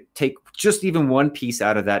you could take just even one piece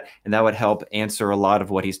out of that, and that would help answer a lot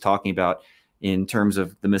of what he's talking about in terms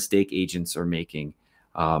of the mistake agents are making.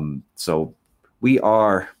 So we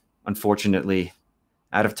are unfortunately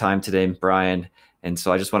out of time today, Brian. And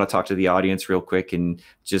so I just want to talk to the audience real quick and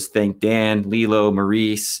just thank Dan, Lilo,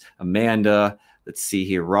 Maurice, Amanda, let's see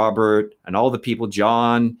here, Robert, and all the people,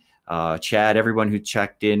 John, Chad, everyone who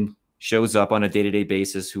checked in, shows up on a day-to-day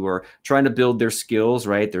basis, who are trying to build their skills,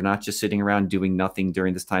 right? They're not just sitting around doing nothing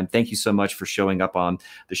during this time. Thank you so much for showing up on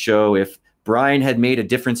the show. If Brian had made a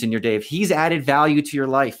difference in your day, if he's added value to your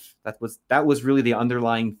life, that was really the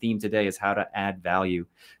underlying theme today, is how to add value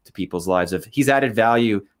to people's lives. If he's added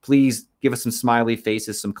value, please give us some smiley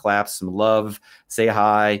faces, some claps, some love, say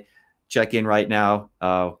hi, check in right now.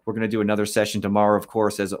 We're going to do another session tomorrow, of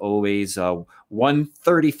course, as always,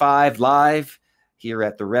 1:35 live here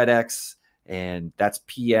at the REDX, and that's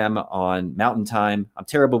PM on Mountain Time. I'm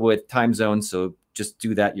terrible with time zones, so just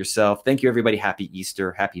do that yourself. Thank you, everybody. Happy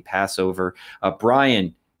Easter, happy Passover.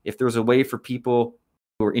 Brian, if there's a way for people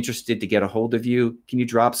who are interested to get a hold of you, can you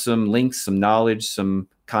drop some links, some knowledge, some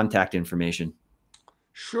contact information?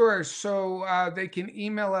 Sure. So they can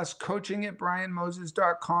email us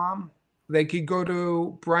coaching@brianmoses.com. They could go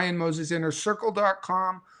to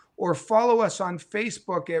brianmosesinnercircle.com or follow us on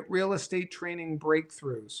Facebook at Real Estate Training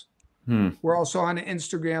Breakthroughs. We're also on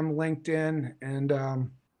Instagram, LinkedIn, and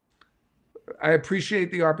I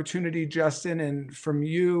appreciate the opportunity, Justin, and from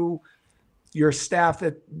you, your staff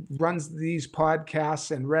that runs these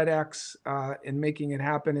podcasts and REDX and making it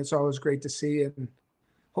happen. It's always great to see, and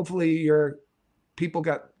hopefully your people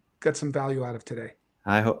got some value out of today.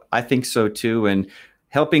 I think so too. And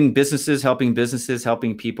helping businesses, helping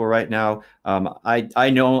people right now. I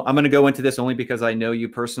know I'm going to go into this only because I know you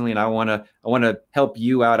personally, and I want to help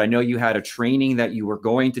you out. I know you had a training that you were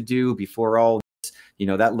going to do before all this,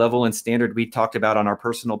 that level and standard we talked about on our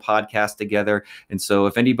personal podcast together. And so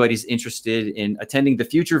if anybody's interested in attending the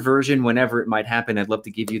future version, whenever it might happen, I'd love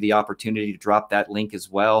to give you the opportunity to drop that link as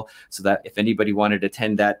well, so that if anybody wanted to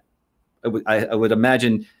attend that, I would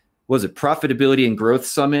imagine, was it Profitability and Growth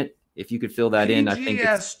Summit? If you could fill that in, I think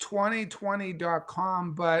it's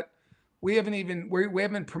PGS2020.com, but we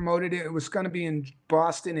haven't promoted it. It was going to be in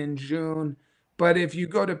Boston in June, but if you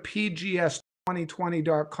go to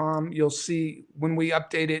PGS2020.com, you'll see when we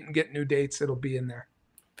update it and get new dates, it'll be in there.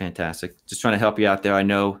 Fantastic. Just trying to help you out there. I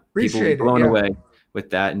know people are blown away with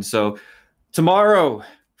that. And so tomorrow,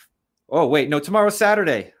 Oh, wait, no, tomorrow's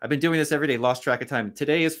Saturday. I've been doing this every day, lost track of time.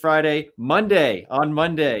 Today is Friday. On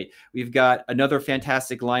Monday, we've got another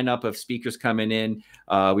fantastic lineup of speakers coming in.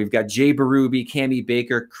 We've got Jay Berube, Cami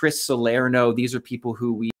Baker, Chris Salerno. These are people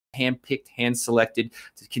who we handpicked, hand-selected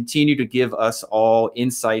to continue to give us all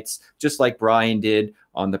insights, just like Brian did,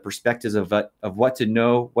 on the perspectives of what to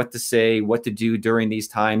know, what to say, what to do during these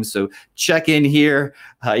times. So check in here.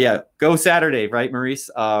 Go Saturday, right, Maurice?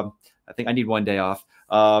 I think I need one day off.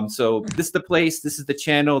 So this is the place, this is the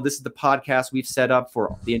channel, this is the podcast we've set up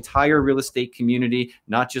for the entire real estate community,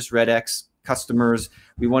 not just REDX customers.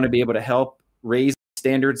 We want to be able to help raise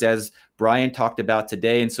standards, as Brian talked about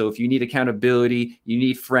today. And so if you need accountability, you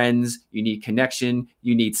need friends, you need connection,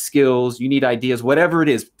 you need skills, you need ideas, whatever it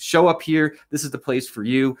is, show up here. This is the place for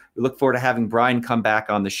you. We look forward to having Brian come back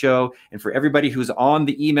on the show. And for everybody who's on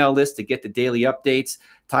the email list to get the daily updates,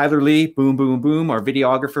 Tyler Lee, boom, boom, boom, our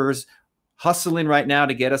videographers, hustling right now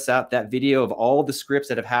to get us out that video of all the scripts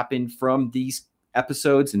that have happened from these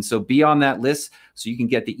episodes. And so be on that list so you can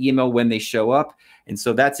get the email when they show up. And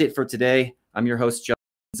so that's it for today. I'm your host, Justin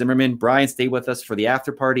Zimmerman. Brian, stay with us for the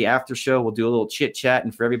after party, after show. We'll do a little chit chat.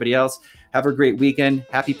 And for everybody else, have a great weekend.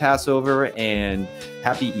 Happy Passover and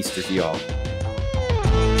happy Easter to you all.